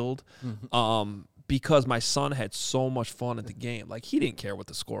got killed. Because my son had so much fun at the game. Like, he didn't care what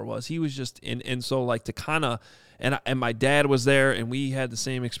the score was. He was just and so like to kind of and my dad was there, and we had the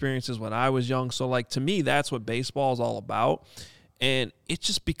same experiences when I was young. So like, to me, that's what baseball is all about. And it's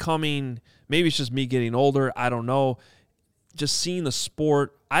just becoming, maybe it's just me getting older, I don't know, just seeing the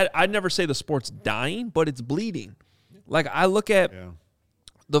sport. I'd never say the sport's dying, but it's bleeding. Like, I look at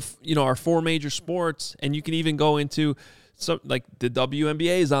our 4 major sports, and you can even go into so like the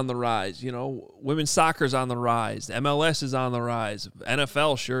WNBA is on the rise, women's soccer is on the rise, MLS is on the rise,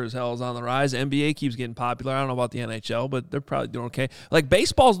 NFL sure as hell is on the rise, NBA keeps getting popular. I don't know about the NHL, but they're probably doing okay. Like,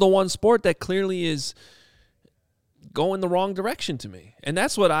 baseball's the one sport that clearly is going the wrong direction to me, and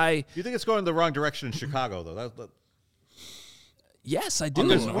that's what You think it's going the wrong direction in Chicago, though? Yes, I do.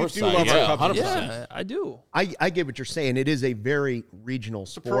 Yeah, I do. I get what you're saying. It is a very regional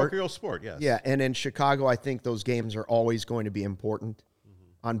sport. It's a parochial sport, yes. Yeah, and in Chicago, I think those games are always going to be important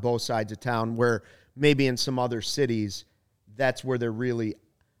on both sides of town, where maybe in some other cities, that's where they're really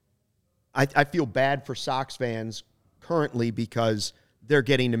 – I feel bad for Sox fans currently because they're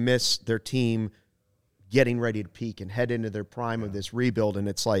getting to miss their team getting ready to peak and head into their prime of this rebuild, and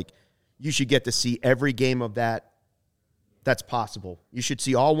it's like you should get to see every game of that's possible. You should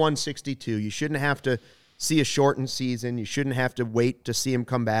see all 162. You shouldn't have to see a shortened season. You shouldn't have to wait to see him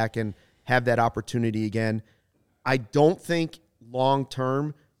come back and have that opportunity again. I don't think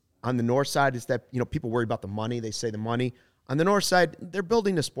long-term on the north side is that, people worry about the money. They say the money. On the north side, they're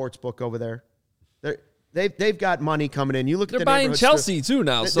building a sports book over there. They've got money coming in. You look at they're buying Chelsea too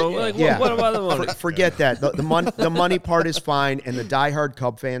now. So what about the money? Forget that. The money part is fine, and the diehard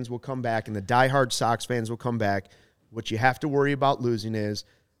Cub fans will come back, and the diehard Sox fans will come back. What you have to worry about losing is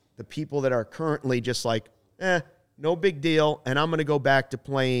the people that are currently just like, no big deal, and I'm going to go back to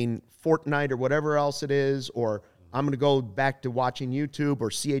playing Fortnite or whatever else it is, or I'm going to go back to watching YouTube or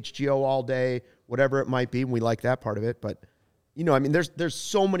CHGO all day, whatever it might be. And we like that part of it. But, there's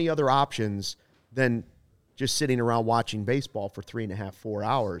so many other options than just sitting around watching baseball for 3.5, 4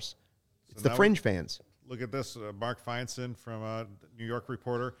 hours. It's the fringe fans. Look at this. Mark Feinstein from New York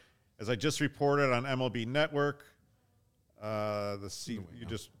Reporter. As I just reported on MLB Network, I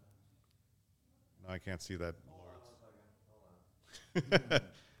can't see that.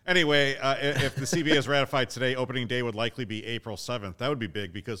 Anyway, if the CBA is ratified today, opening day would likely be April 7th. That would be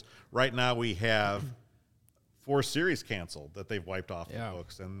big because right now we have 4 series canceled that they've wiped off the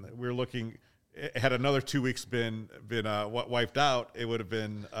books, and we're looking. Had another 2 weeks been wiped out, it would have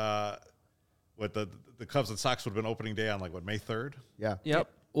been the Cubs and Sox would have been opening day on May 3rd. Yeah. Yep.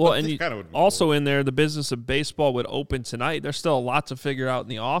 Well, But and kind of would be also cool. in there, the business of baseball would open tonight. There's still a lot to figure out in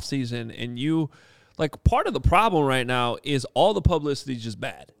the offseason, and part of the problem right now is all the publicity is just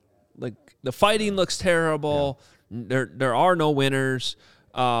bad. Like the fighting looks terrible. Yeah. There are no winners,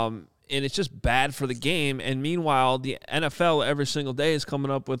 and it's just bad for the game. And meanwhile, the NFL every single day is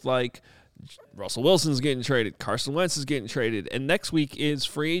coming up with Russell Wilson's getting traded, Carson Wentz is getting traded, and next week is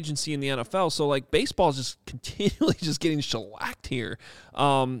free agency in the NFL. So baseball's just continually just getting shellacked here.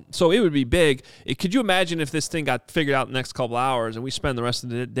 So it would be big. Could you imagine if this thing got figured out in the next couple hours and we spend the rest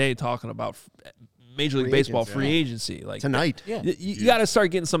of the day talking about Major League Baseball free agency tonight? Yeah. You got to start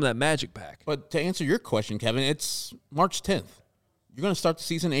getting some of that magic back. But to answer your question, Kevin, it's March 10th. You're going to start the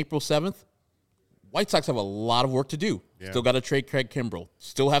season April 7th. White Sox have a lot of work to do. Yeah. Still got to trade Craig Kimbrell.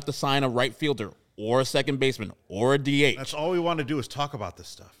 Still have to sign a right fielder or a second baseman or a DH. That's all we want to do is talk about this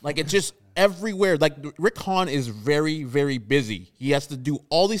stuff. It's just everywhere. Rick Hahn is very, very busy. He has to do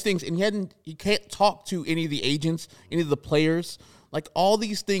all these things, and he can't talk to any of the agents, any of the players. All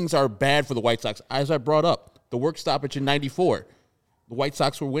these things are bad for the White Sox. As I brought up, the work stoppage in '94, the White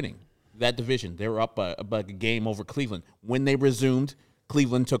Sox were winning that division. They were up a game over Cleveland. When they resumed,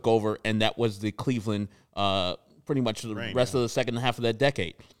 Cleveland took over, and that was the Cleveland pretty much the rest of the second half of that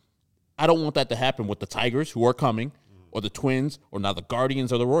decade. I don't want that to happen with the Tigers, who are coming, or the Twins, or now the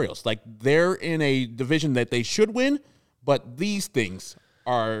Guardians or the Royals. They're in a division that they should win, but these things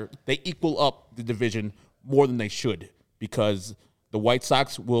they equal up the division more than they should, because the White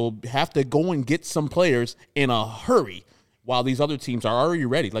Sox will have to go and get some players in a hurry while these other teams are already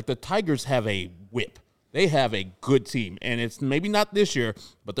ready. The Tigers have a whip. They have a good team, and it's maybe not this year,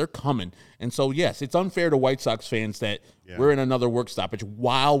 but they're coming. And so, yes, it's unfair to White Sox fans that we're in another work stoppage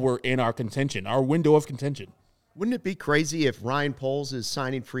while we're in our contention, our window of contention. Wouldn't it be crazy if Ryan Poles is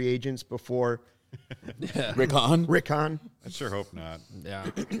signing free agents before Rick Hahn? I sure hope not. Yeah.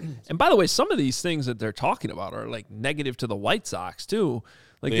 And by the way, some of these things that they're talking about are negative to the White Sox too.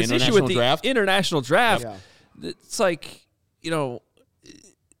 This issue with the international draft. Yeah. It's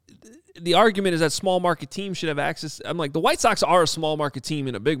the argument is that small market teams should have access. I'm the White Sox are a small market team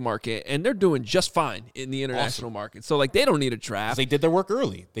in a big market, and they're doing just fine in the international market. So they don't need a draft. They did their work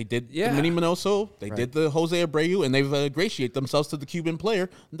early. They did the Mini Minoso. They did the Jose Abreu, and they've ingratiated themselves to the Cuban player.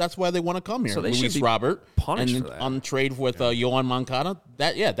 And that's why they want to come here. So they Luis should be Robert punished and for that. on trade with Yohan Moncada.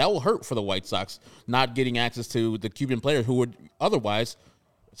 That will hurt for the White Sox not getting access to the Cuban player who would otherwise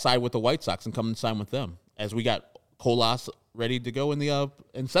side with the White Sox and come and sign with them. As we got Colas ready to go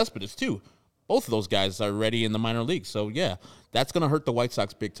in Cespedes too. Both of those guys are ready in the minor leagues. So, yeah, that's going to hurt the White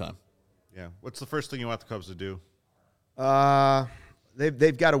Sox big time. Yeah. What's the first thing you want the Cubs to do?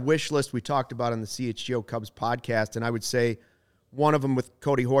 They've got a wish list we talked about on the CHGO Cubs podcast, and I would say one of them with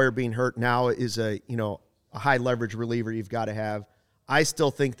Cody Hoyer being hurt now is a high leverage reliever you've got to have. I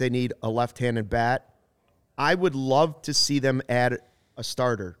still think they need a left-handed bat. I would love to see them add a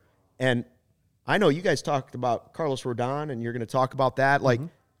starter. And I know you guys talked about Carlos Rodon, and you're going to talk about that.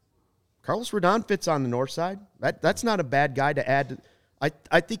 Carlos Rodon fits on the north side. That's not a bad guy to add.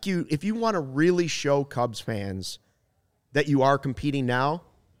 I think if you want to really show Cubs fans that you are competing now,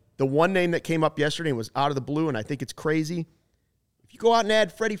 the one name that came up yesterday and was out of the blue, and I think it's crazy. If you go out and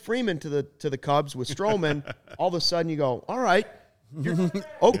add Freddie Freeman to the Cubs with Stroman, all of a sudden you go, all right,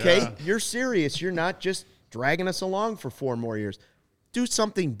 you're serious. You're not just dragging us along for 4 more years. Do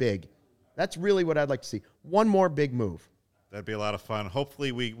something big. That's really what I'd like to see. One more big move. That'd be a lot of fun.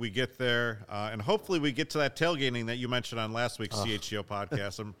 Hopefully we get there, and hopefully we get to that tailgating that you mentioned on last week's CHGO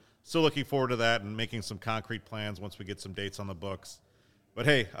podcast. I'm still looking forward to that and making some concrete plans once we get some dates on the books. But,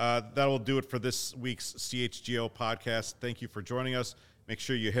 hey, that will do it for this week's CHGO podcast. Thank you for joining us. Make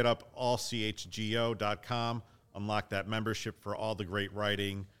sure you hit up allchgo.com, unlock that membership for all the great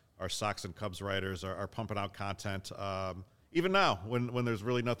writing. Our Sox and Cubs writers are pumping out content, even now when there's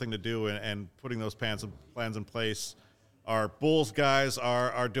really nothing to do, and putting those plans in place. Our Bulls guys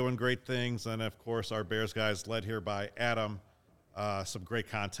are doing great things, and, of course, our Bears guys, led here by Adam. Some great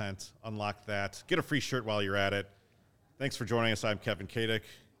content. Unlock that. Get a free shirt while you're at it. Thanks for joining us. I'm Kevin Kadick,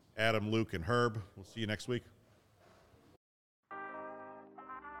 Adam, Luke, and Herb. We'll see you next week.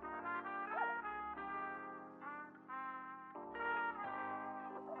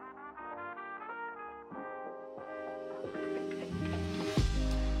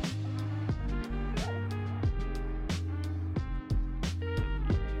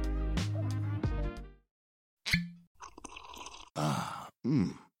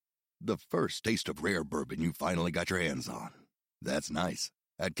 The first taste of rare bourbon you finally got your hands on. That's nice.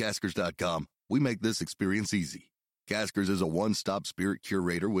 At Caskers.com, we make this experience easy. Caskers is a one-stop spirit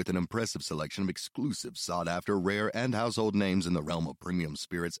curator with an impressive selection of exclusive, sought-after, rare, and household names in the realm of premium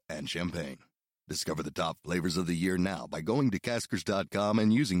spirits and champagne. Discover the top flavors of the year now by going to Caskers.com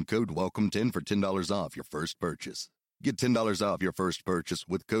and using code WELCOME10 for $10 off your first purchase. Get $10 off your first purchase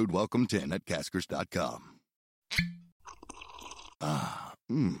with code WELCOME10 at Caskers.com.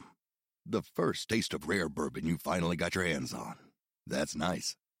 The first taste of rare bourbon you finally got your hands on. That's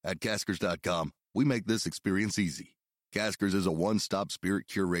nice. At Caskers.com, we make this experience easy. Caskers is a one-stop spirit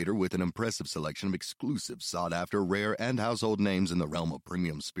curator with an impressive selection of exclusive, sought-after, rare, and household names in the realm of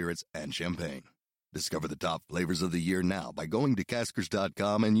premium spirits and champagne. Discover the top flavors of the year now by going to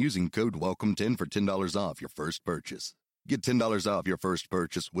Caskers.com and using code WELCOME10 for $10 off your first purchase. Get $10 off your first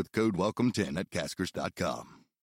purchase with code WELCOME10 at Caskers.com.